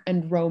Greek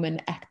and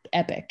Roman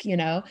epic, you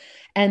know.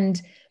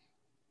 And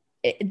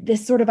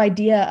this sort of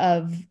idea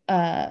of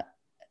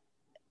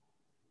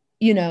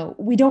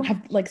we don't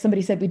have, like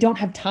somebody said, we don't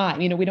have time,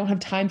 we don't have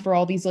time for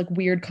all these like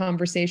weird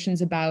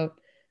conversations about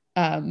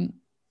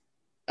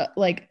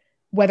like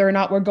whether or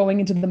not we're going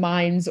into the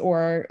mines,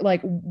 or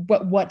like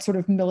what sort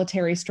of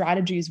military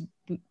strategies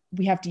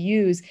we have to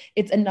use.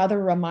 It's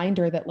another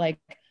reminder that like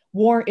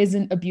war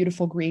isn't a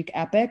beautiful Greek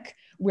epic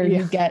where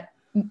you get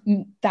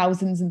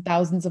thousands and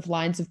thousands of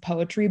lines of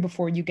poetry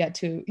before you get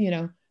to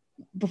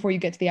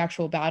the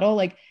actual battle.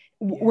 Like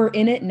we're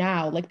in it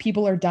now, like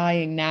people are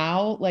dying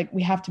now, like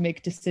we have to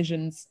make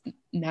decisions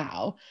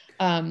now.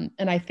 And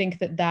I think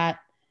that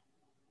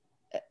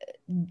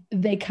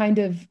they kind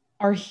of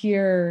are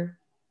here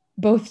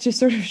both to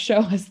sort of show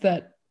us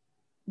that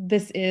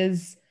this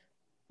is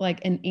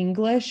like an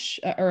English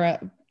or a,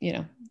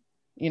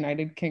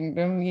 United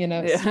Kingdom,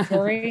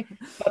 story,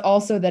 but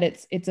also that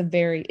it's a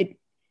very,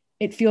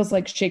 it feels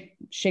like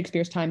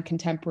Shakespeare's time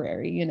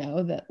contemporary,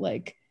 that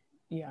like,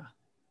 anyway.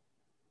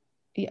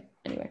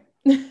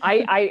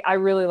 I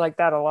really like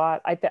that a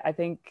lot. I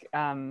think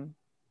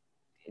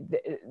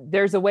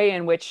there's a way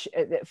in which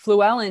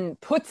Fluellen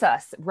puts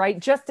us, right,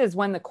 just as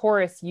when the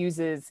chorus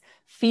uses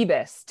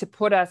Phoebus to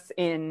put us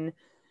in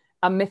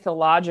a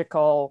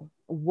mythological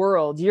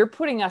world, you're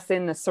putting us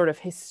in this sort of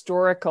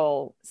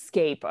historical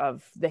scape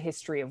of the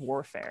history of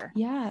warfare.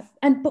 Yeah.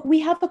 But we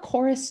have a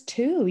chorus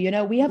too, we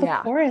have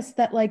a chorus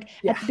that like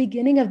at the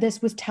beginning of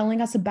this was telling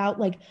us about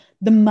like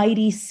the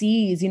mighty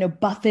seas,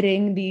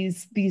 buffeting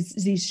these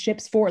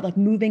ships forward, like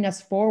moving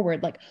us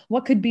forward. Like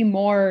what could be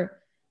more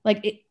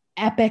like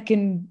epic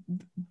and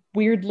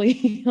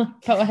weirdly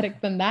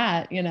poetic than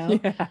that, Yeah.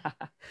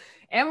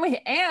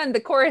 And the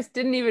chorus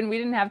we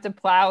didn't have to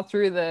plow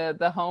through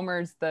the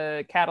Homer's,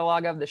 the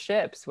catalog of the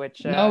ships,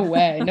 which no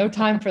way, no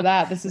time for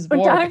that. This is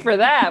no time for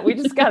that. We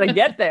just got to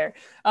get there.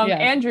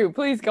 Andrew,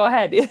 please go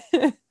ahead.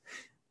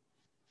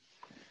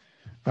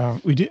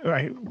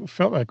 I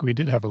felt like we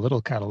did have a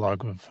little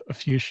catalog of a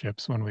few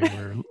ships when we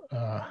were.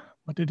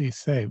 What did he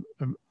say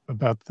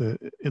about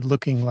it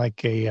looking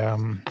like a?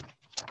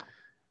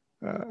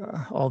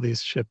 All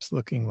these ships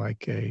looking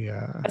like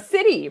a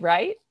city,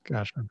 right?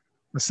 Gosh.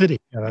 The city.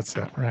 Yeah, that's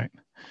it. Right.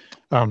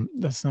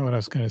 That's not what I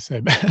was going to say.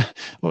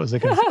 What was I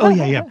going to say? Oh,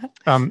 yeah.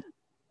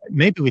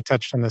 Maybe we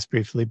touched on this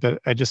briefly,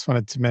 but I just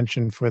wanted to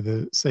mention for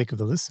the sake of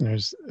the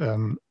listeners,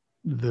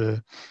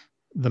 the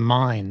the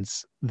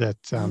mines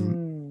that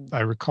I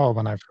recall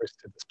when I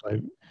first did this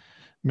play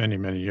many,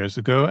 many years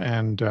ago,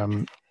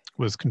 and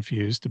was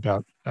confused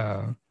about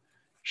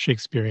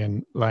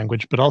Shakespearean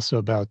language, but also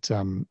about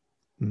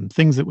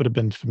things that would have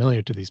been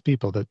familiar to these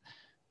people that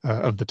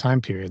of the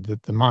time period.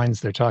 That the mines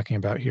they're talking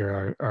about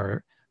here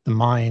are the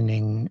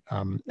mining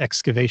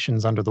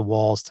excavations under the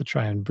walls to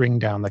try and bring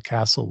down the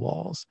castle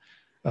walls.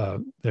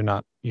 They're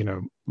not,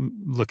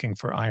 looking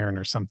for iron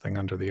or something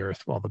under the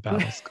earth while the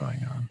battle's going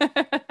on.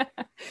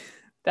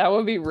 That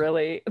would be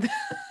really.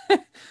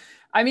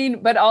 I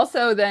mean, but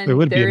also then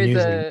there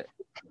is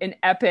an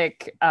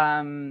epic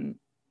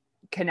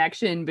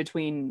connection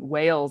between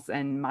Wales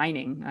and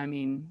mining. I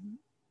mean,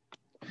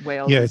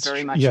 Wales is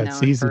very much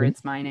known for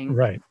its mining,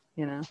 right?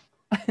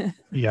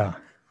 Yeah,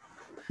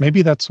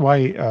 maybe that's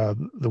why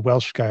the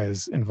Welsh guy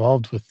is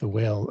involved with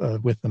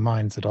with the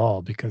mines at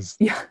all, because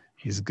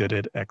he's good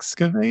at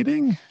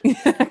excavating.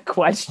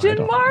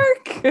 Question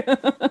mark.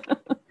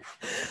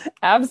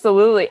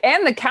 Absolutely,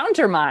 and the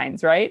counter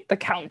mines, right? The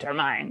counter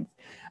mines.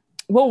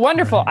 Well,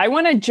 wonderful. Right. I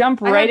want to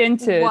jump right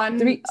into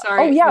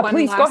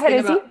please go ahead,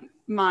 Izzy.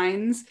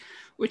 Mines,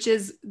 which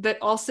is that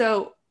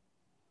also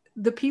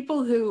the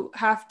people who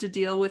have to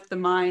deal with the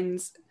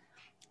mines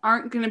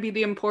aren't going to be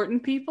the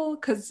important people,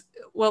 because,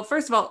 well,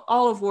 first of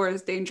all of war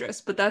is dangerous,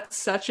 but that's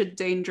such a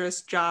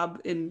dangerous job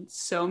in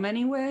so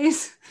many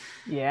ways.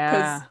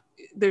 Yeah.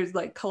 There's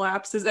like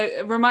collapses.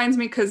 It reminds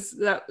me, because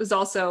that was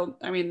also,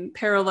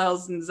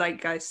 parallels and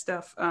zeitgeist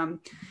stuff.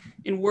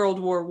 In World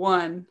War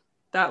I,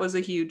 that was a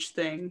huge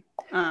thing.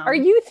 Are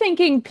you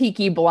thinking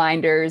Peaky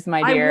Blinders,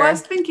 my dear? I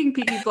was thinking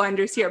Peaky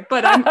Blinders here,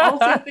 but I'm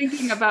also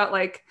thinking about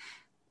like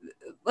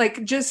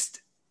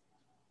just,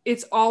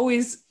 it's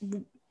always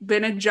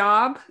been a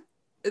job,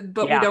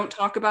 but we don't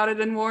talk about it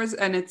in wars,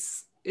 and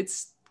it's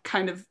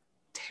kind of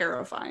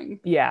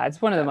terrifying. Yeah,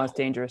 it's one of the most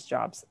dangerous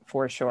jobs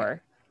for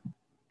sure.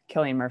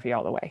 Cillian Murphy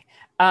all the way.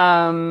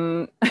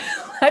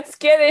 Let's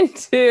get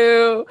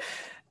into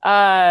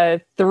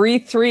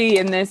 3-3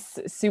 in this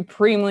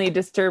supremely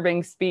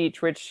disturbing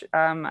speech, which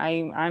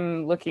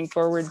I'm looking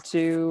forward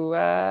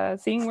to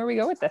seeing where we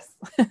go with this.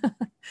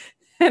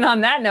 And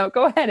on that note,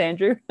 go ahead,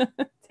 Andrew.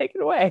 Take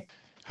it away.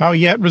 How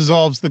yet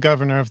resolves the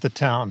governor of the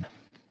town.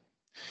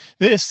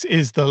 This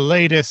is the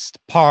latest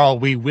parle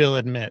we will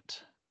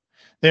admit.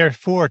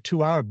 Therefore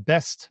to our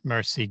best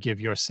mercy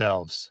give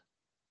yourselves.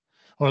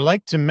 Or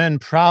like to men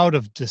proud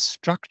of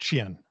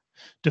destruction,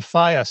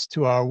 defy us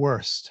to our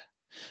worst.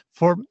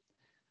 For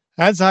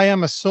as I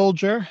am a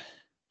soldier,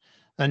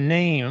 a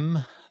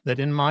name that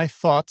in my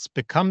thoughts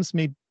becomes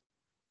me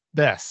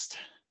best.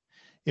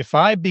 If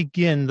I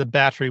begin the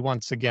battery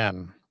once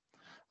again,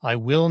 I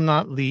will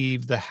not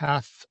leave the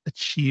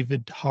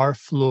half-achieved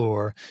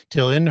Harfleur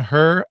till in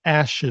her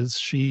ashes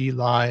she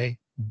lie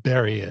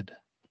buried.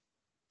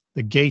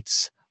 The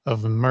gates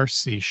of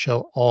mercy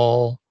shall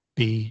all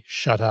be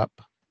shut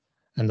up,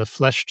 and the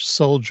fleshed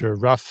soldier,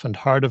 rough and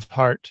hard of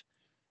heart,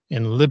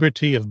 in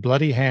liberty of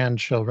bloody hand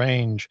shall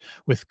range,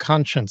 with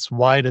conscience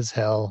wide as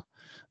hell,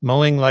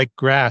 mowing like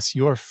grass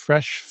your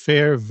fresh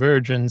fair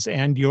virgins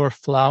and your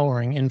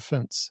flowering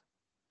infants.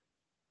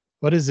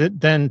 What is it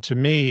then to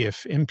me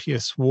if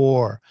impious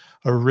war,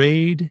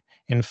 arrayed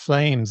in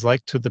flames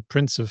like to the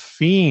prince of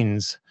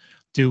fiends,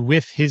 do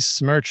with his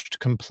smirched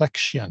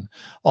complexion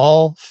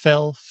all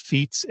fell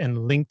feats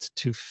and linked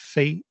to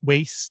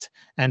waste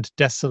and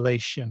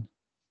desolation?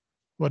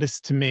 What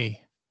is to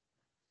me,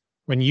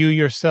 when you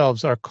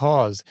yourselves are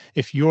cause,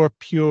 if your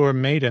pure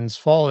maidens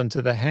fall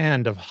into the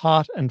hand of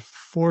hot and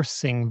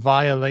forcing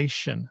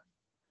violation?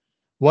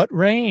 What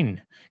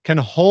reign can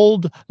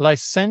hold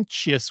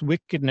licentious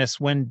wickedness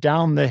when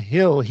down the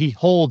hill he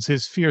holds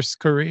his fierce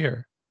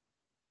career?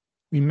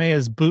 We may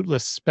as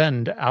bootless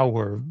spend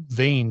our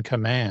vain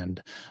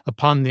command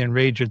upon the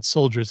enraged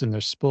soldiers and their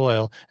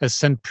spoil, as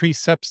send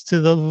precepts to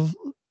the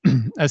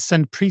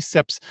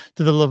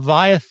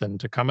Leviathan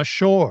to come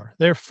ashore.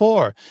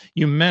 Therefore,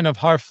 you men of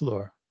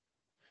Harfleur,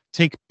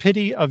 take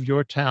pity of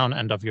your town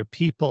and of your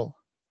people,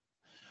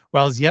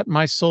 whiles yet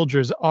my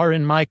soldiers are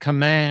in my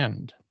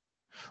command,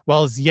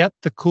 whiles yet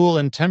the cool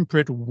and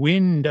temperate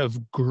wind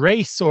of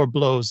grace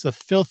o'erblows the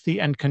filthy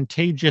and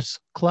contagious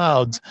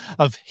clouds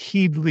of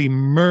heedly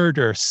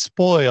murder,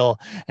 spoil,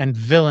 and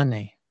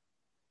villainy.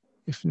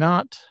 If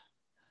not,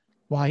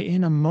 why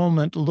in a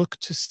moment look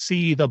to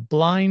see the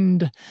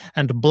blind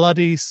and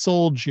bloody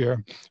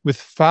soldier with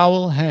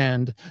foul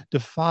hand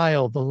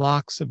defile the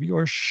locks of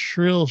your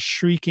shrill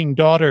shrieking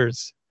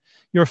daughters,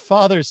 your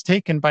fathers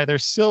taken by their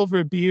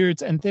silver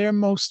beards and their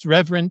most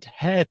reverent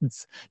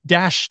heads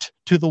dashed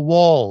to the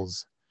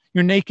walls,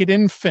 your naked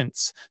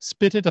infants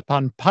spitted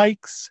upon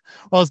pikes,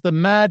 whilst the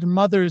mad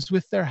mothers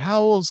with their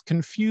howls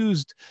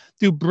confused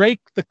do break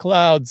the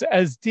clouds,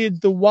 as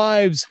did the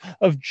wives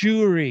of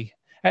Jewry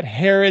at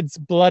Herod's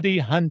bloody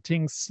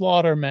hunting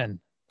slaughtermen.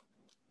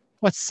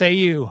 What say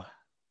you?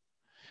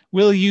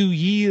 Will you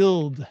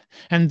yield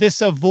and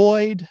this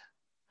avoid?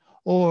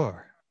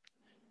 Or,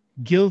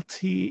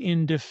 guilty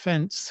in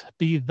defense,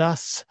 be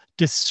thus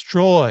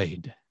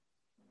destroyed?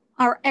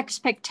 Our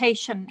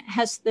expectation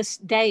has this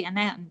day an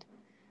end.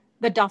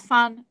 The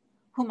Dauphin,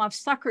 whom of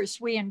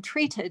succors we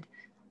entreated,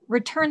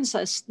 returns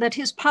us that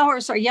his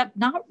powers are yet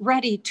not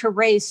ready to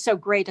raise so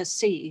great a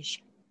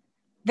siege.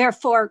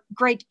 Therefore,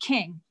 great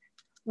King,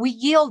 we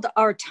yield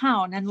our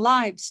town and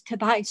lives to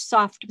thy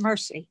soft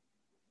mercy.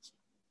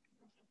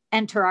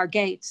 Enter our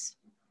gates.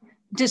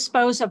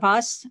 Dispose of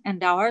us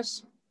and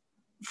ours,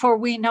 for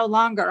we no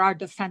longer are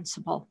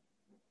defensible.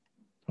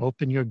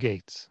 Open your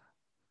gates.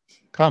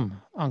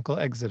 Come, Uncle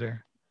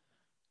Exeter.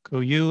 Go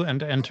you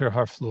and enter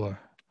Harfleur.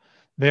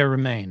 There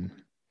remain,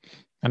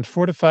 and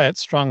fortify it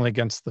strongly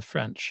against the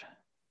French.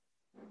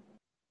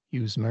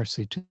 Use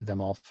mercy to them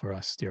all for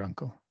us, dear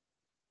uncle.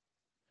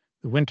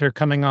 The winter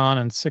coming on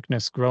and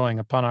sickness growing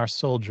upon our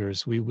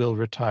soldiers, we will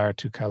retire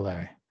to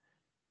Calais.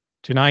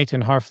 Tonight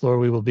in Harfleur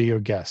we will be your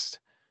guest.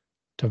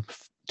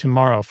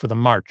 Tomorrow for the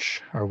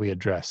march are we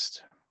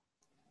addressed.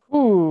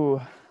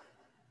 Ooh.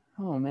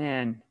 Oh,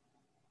 man.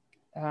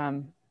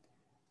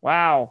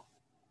 Wow.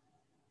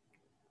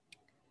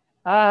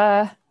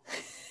 That's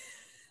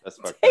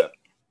fucked up.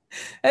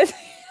 It's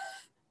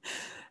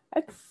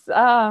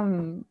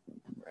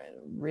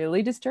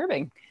really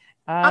disturbing.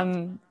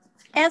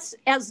 As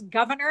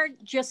governor,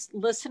 just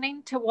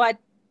listening to what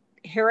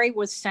Harry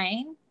was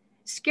saying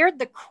scared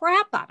the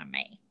crap out of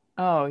me.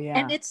 Oh yeah.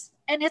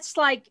 And it's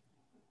like,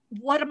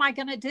 what am I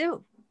going to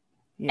do?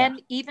 Yeah.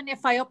 And even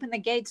if I open the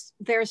gates,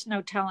 there's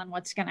no telling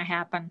what's going to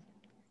happen.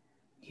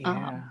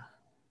 Yeah.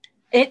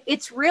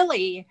 It's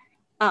really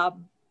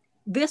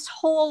this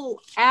whole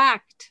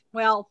act,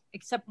 well,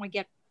 except when we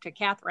get to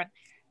Catherine,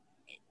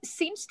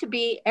 seems to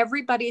be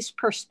everybody's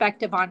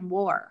perspective on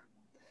war.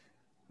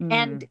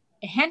 And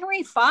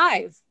Henry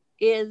V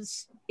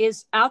is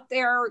out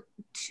there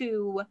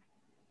to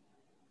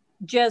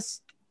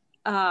just,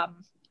 I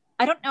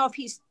don't know if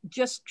he's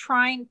just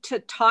trying to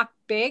talk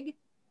big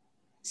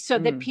so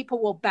that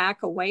people will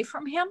back away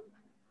from him.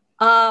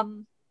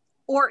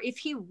 Or if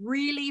he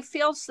really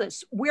feels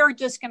this, we're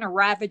just going to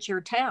ravage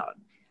your town.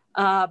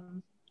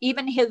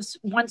 Even his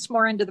once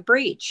more into the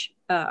breach.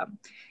 And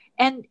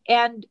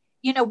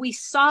you know, we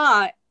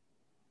saw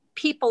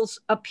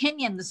people's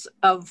opinions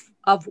of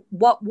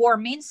what war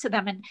means to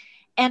them.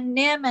 And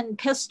Nym and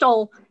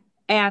Pistol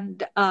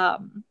and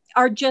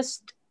are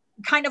just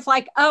kind of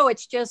like, oh,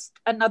 it's just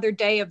another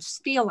day of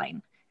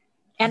stealing.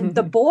 And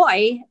the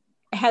boy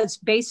has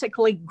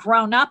basically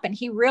grown up and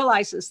he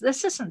realizes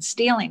this isn't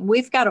stealing.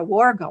 We've got a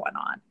war going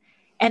on.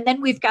 And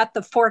then we've got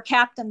the four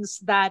captains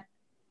that,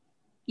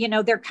 you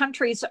know, their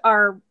countries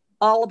are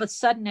all of a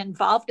sudden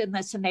involved in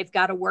this and they've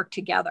got to work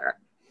together.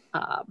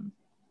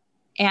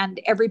 And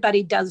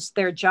everybody does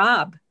their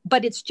job.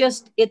 But it's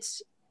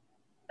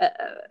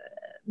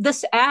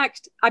this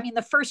act, I mean,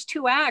 the first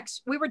two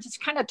acts, we were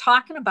just kind of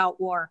talking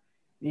about war,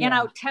 you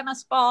know,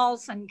 tennis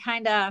balls and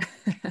kind of,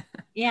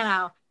 you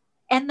know.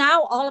 And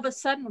now all of a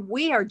sudden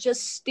we are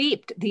just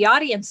steeped. The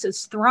audience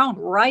is thrown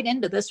right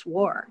into this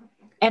war.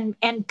 And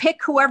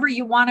pick whoever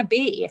you want to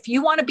be. If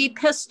you want to be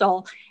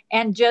Pistol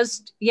and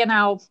just, you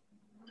know,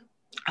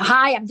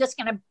 hi, I'm just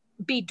going to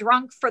be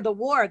drunk for the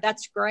war,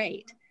 that's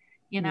great.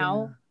 You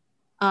know?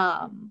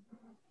 I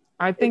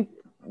think,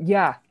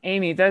 yeah,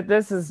 Amy,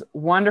 this is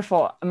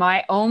wonderful.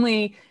 My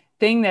only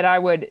thing that I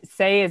would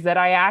say is that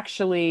I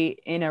actually,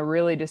 in a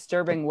really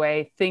disturbing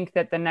way, think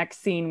that the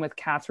next scene with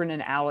Catherine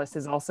and Alice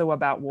is also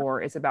about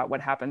war. It's about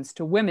what happens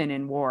to women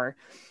in war.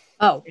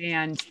 Oh.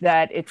 And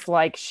that it's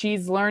like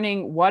she's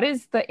learning what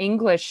is the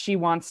English she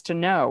wants to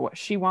know.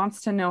 She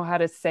wants to know how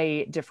to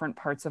say different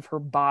parts of her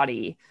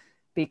body,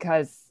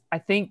 because I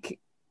think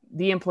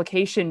the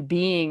implication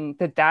being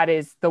that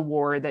is the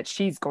war that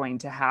she's going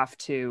to have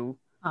to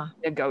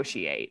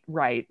negotiate,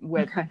 right?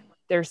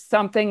 There's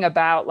something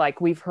about, like,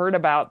 we've heard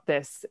about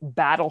this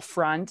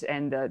battlefront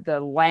and the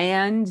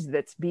land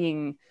that's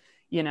being,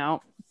 you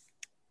know,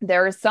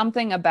 there is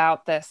something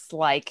about this,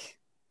 like,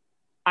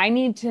 I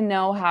need to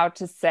know how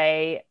to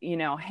say, you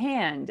know,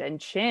 hand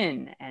and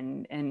chin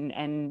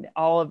and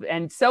all of,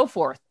 and so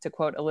forth, to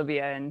quote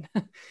Olivia in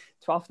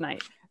Twelfth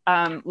Night.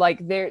 Like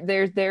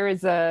there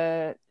is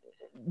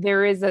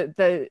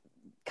the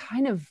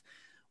kind of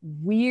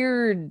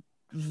weird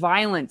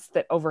violence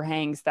that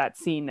overhangs that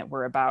scene that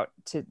we're about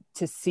to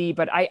see.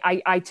 But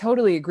I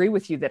totally agree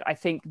with you that I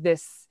think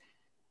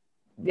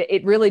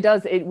it really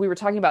does. We were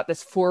talking about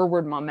this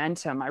forward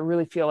momentum. I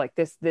really feel like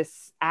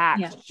this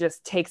act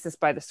just takes us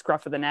by the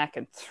scruff of the neck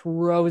and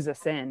throws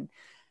us in.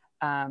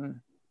 And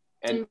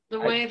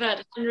the way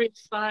that Henry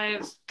V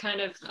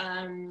kind of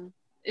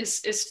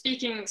is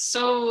speaking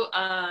so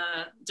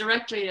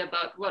directly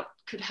about what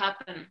could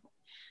happen.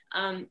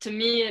 To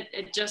me,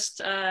 it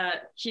just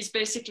he's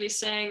basically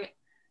saying,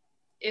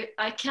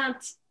 I can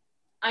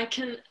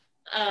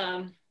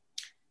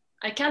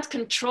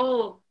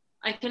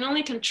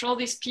only control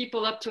these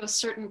people up to a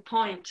certain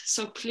point.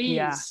 So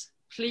please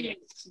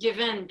give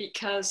in,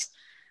 because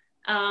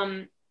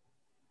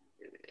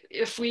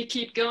if we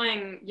keep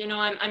going, you know,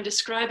 I'm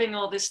describing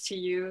all this to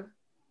you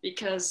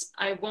because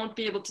I won't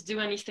be able to do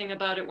anything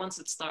about it once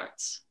it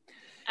starts.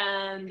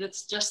 And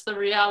it's just the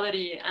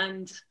reality.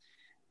 And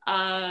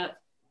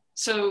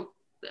So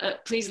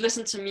please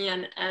listen to me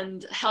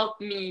and help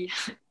me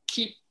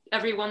keep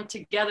everyone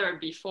together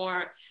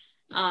before,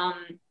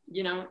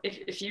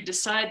 if you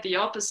decide the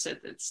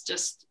opposite, it's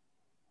just,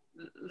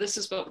 this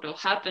is what will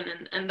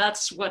happen. And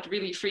that's what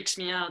really freaks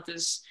me out,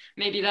 is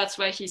maybe that's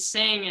why he's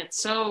saying it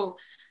so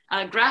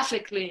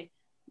graphically,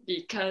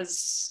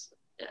 because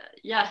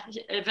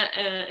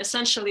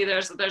essentially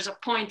there's a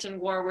point in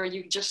war where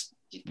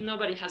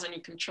nobody has any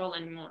control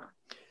anymore.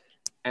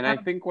 And I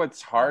think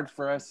what's hard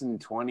for us in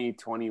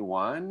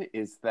 2021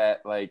 is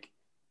that like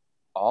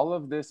all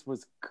of this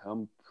was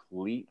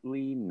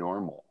completely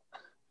normal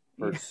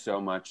for so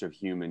much of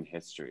human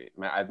history.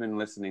 I mean, I've been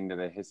listening to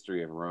the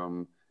History of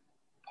Rome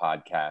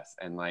podcast,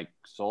 and like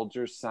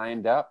soldiers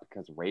signed up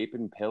because rape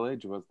and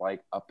pillage was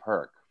like a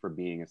perk for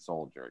being a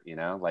soldier,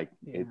 like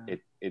it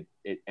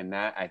and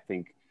that, I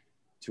think,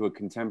 to a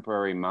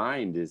contemporary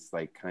mind is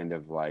like kind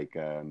of like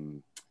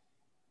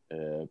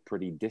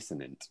pretty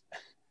dissonant.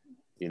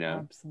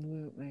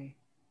 Absolutely.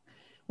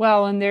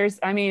 Well, and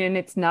and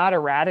it's not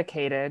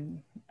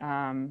eradicated.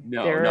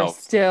 There are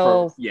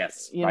still,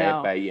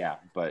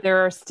 but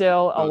there are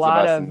still a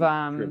lot of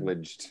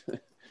privileged,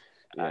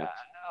 a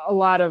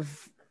lot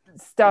of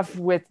stuff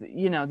with,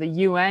 the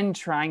UN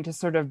trying to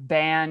sort of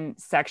ban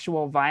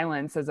sexual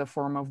violence as a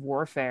form of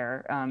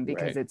warfare,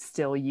 because it's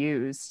still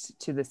used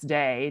to this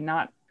day,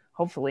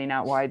 hopefully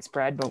not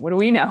widespread, but what do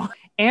we know?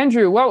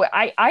 Andrew,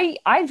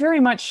 I very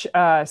much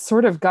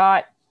sort of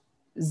got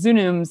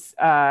Zunum's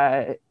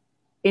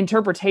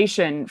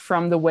interpretation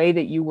from the way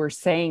that you were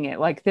saying it.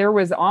 Like there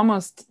was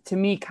almost, to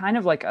me, kind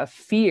of like a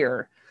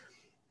fear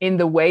in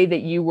the way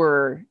that you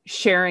were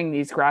sharing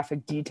these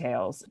graphic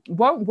details.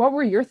 What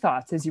were your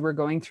thoughts as you were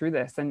going through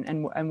this,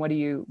 and what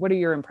are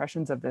your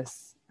impressions of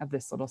this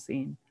little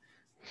scene,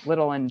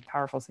 little and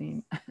powerful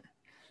scene?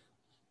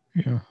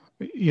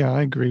 Yeah,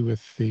 I agree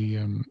with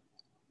the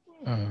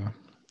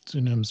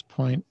Zunum's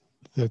point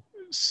that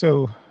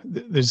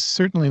there's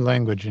certainly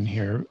language in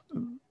here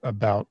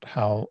about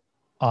how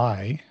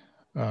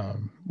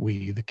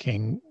we, the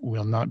king,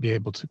 will not be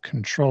able to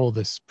control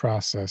this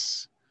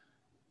process.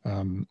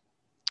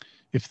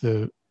 If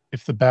the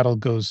battle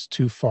goes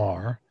too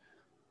far,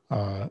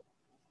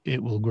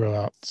 it will grow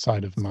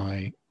outside of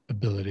my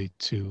ability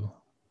to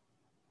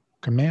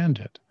command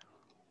it.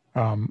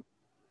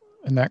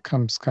 And that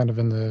comes kind of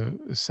in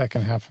the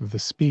second half of the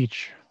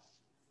speech,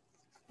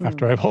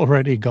 after I've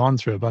already gone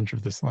through a bunch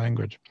of this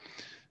language.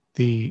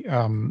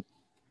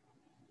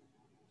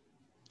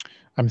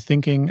 I'm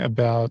thinking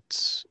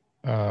about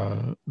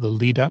the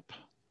lead up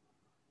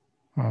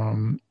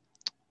and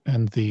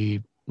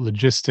the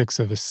logistics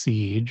of a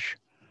siege,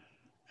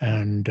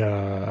 and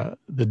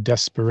the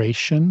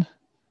desperation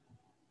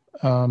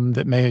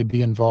that may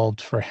be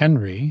involved for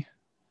Henry.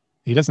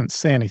 He doesn't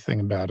say anything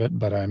about it,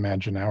 but I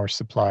imagine our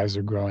supplies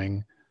are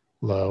growing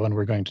low, and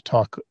we're going to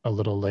talk a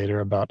little later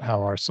about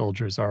how our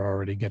soldiers are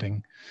already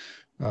getting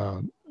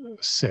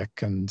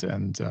sick and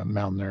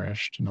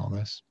malnourished and all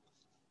this.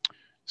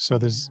 So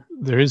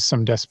there is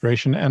some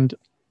desperation, and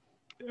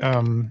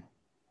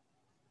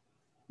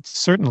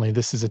certainly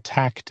this is a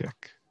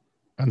tactic,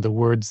 and the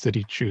words that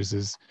he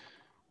chooses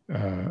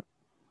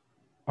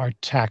are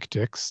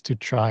tactics to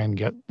try and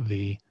get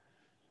the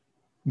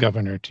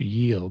governor to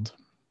yield.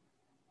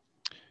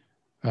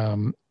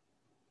 In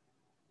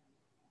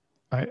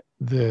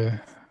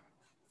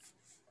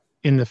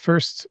the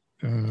first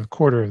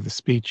quarter of the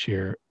speech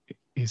here,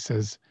 he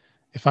says,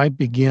 "If I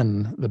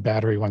begin the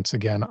battery once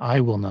again, I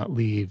will not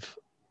leave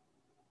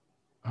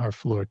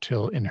Harfleur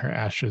till in her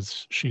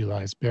ashes she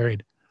lies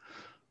buried."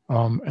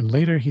 And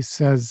later he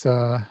says,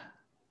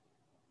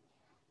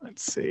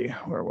 let's see,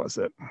 where was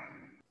it?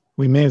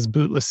 "We may as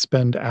bootless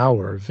spend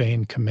our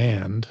vain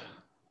command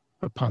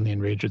upon the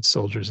enraged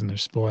soldiers and their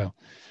spoil."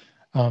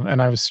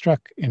 And I was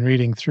struck in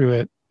reading through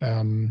it,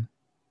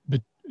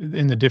 but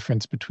in the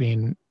difference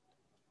between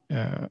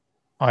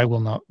I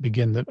will not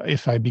begin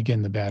if I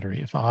begin the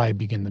battery, if I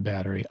begin the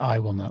battery, I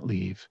will not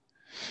leave.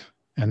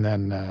 And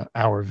then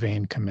our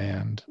vain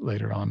command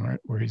later on,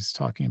 where he's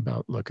talking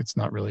about, look, it's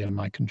not really in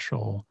my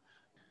control.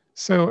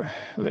 So,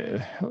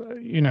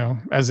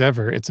 as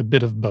ever, it's a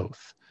bit of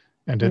both.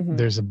 And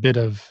there's a bit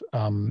of,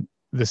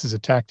 this is a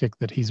tactic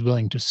that he's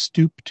willing to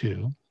stoop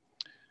to,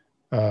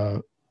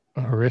 a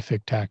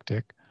horrific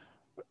tactic.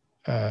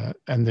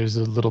 And there's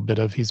a little bit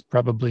of, he's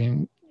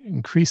probably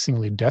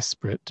increasingly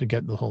desperate to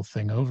get the whole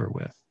thing over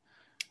with.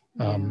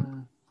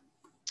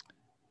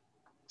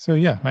 So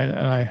you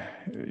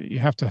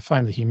have to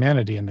find the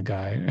humanity in the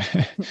guy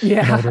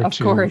in order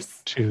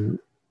to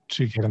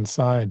get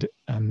inside,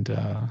 and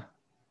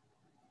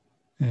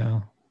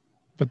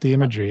but the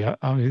imagery,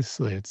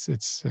 obviously,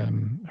 it's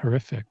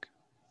horrific.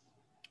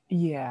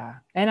 Yeah,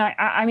 and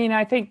I mean,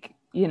 I think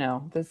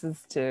this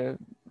is to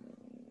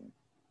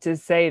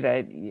say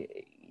that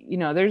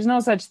there's no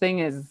such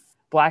thing as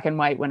black and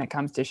white when it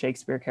comes to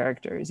Shakespeare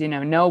characters.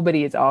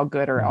 Nobody is all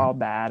good or all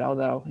bad,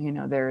 although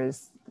there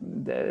is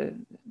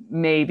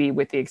maybe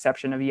with the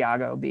exception of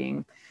Iago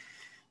being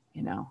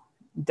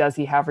Does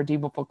he have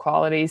redeemable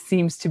qualities?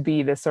 Seems to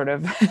be the sort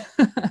of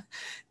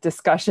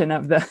discussion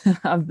of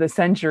the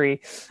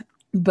century.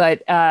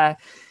 But I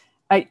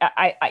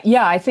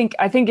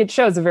think it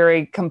shows a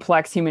very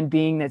complex human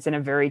being that's in a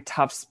very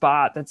tough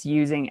spot, that's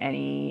using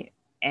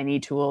any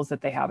tools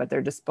that they have at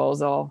their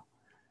disposal.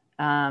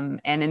 And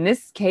in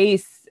this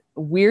case,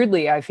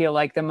 weirdly, I feel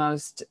like the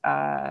most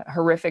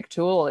horrific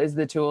tool is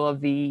the tool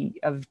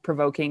of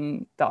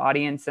provoking the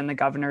audience and the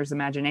governor's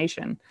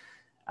imagination.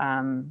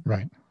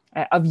 Right.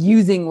 Of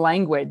using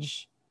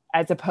language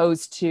as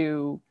opposed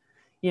to,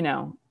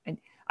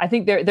 I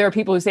think there are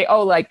people who say,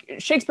 oh, like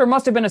Shakespeare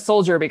must have been a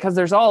soldier because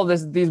there's all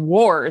these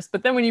wars.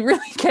 But then when you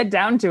really get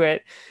down to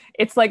it,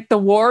 it's like the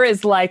war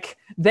is like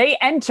they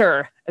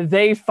enter,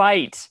 they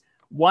fight,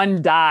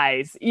 one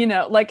dies,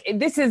 like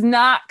this is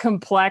not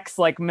complex,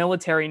 like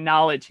military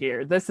knowledge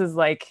here. This is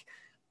like,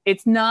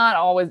 it's not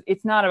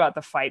about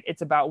the fight.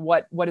 It's about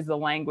what does the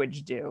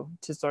language do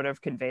to sort of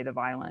convey the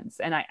violence.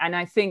 And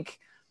I think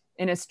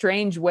in a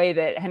strange way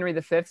that Henry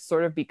V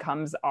sort of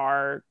becomes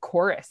our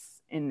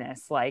chorus in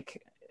this,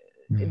 like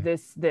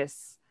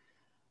this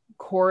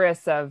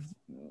chorus of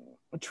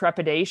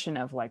trepidation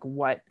of like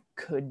what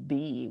could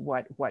be,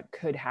 what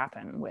could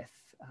happen with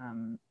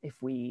if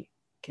we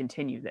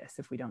continue this,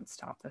 if we don't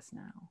stop this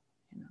now.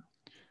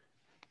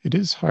 It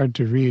is hard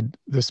to read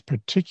this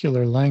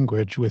particular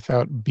language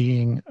without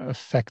being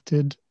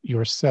affected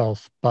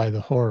yourself by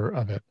the horror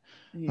of it,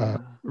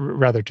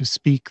 rather to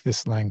speak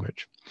this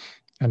language.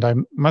 And I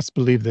must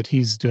believe that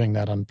he's doing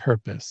that on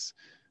purpose,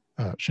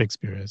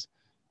 Shakespeare is.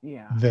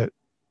 Yeah. That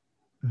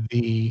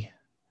it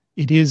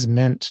is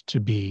meant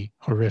to be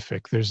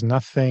horrific. There's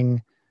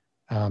nothing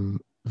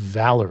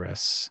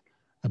valorous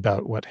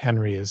about what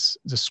Henry is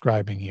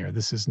describing here.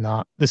 This is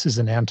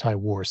an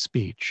anti-war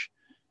speech,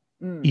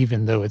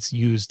 even though it's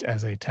used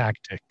as a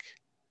tactic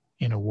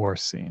in a war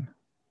scene.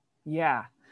 Yeah.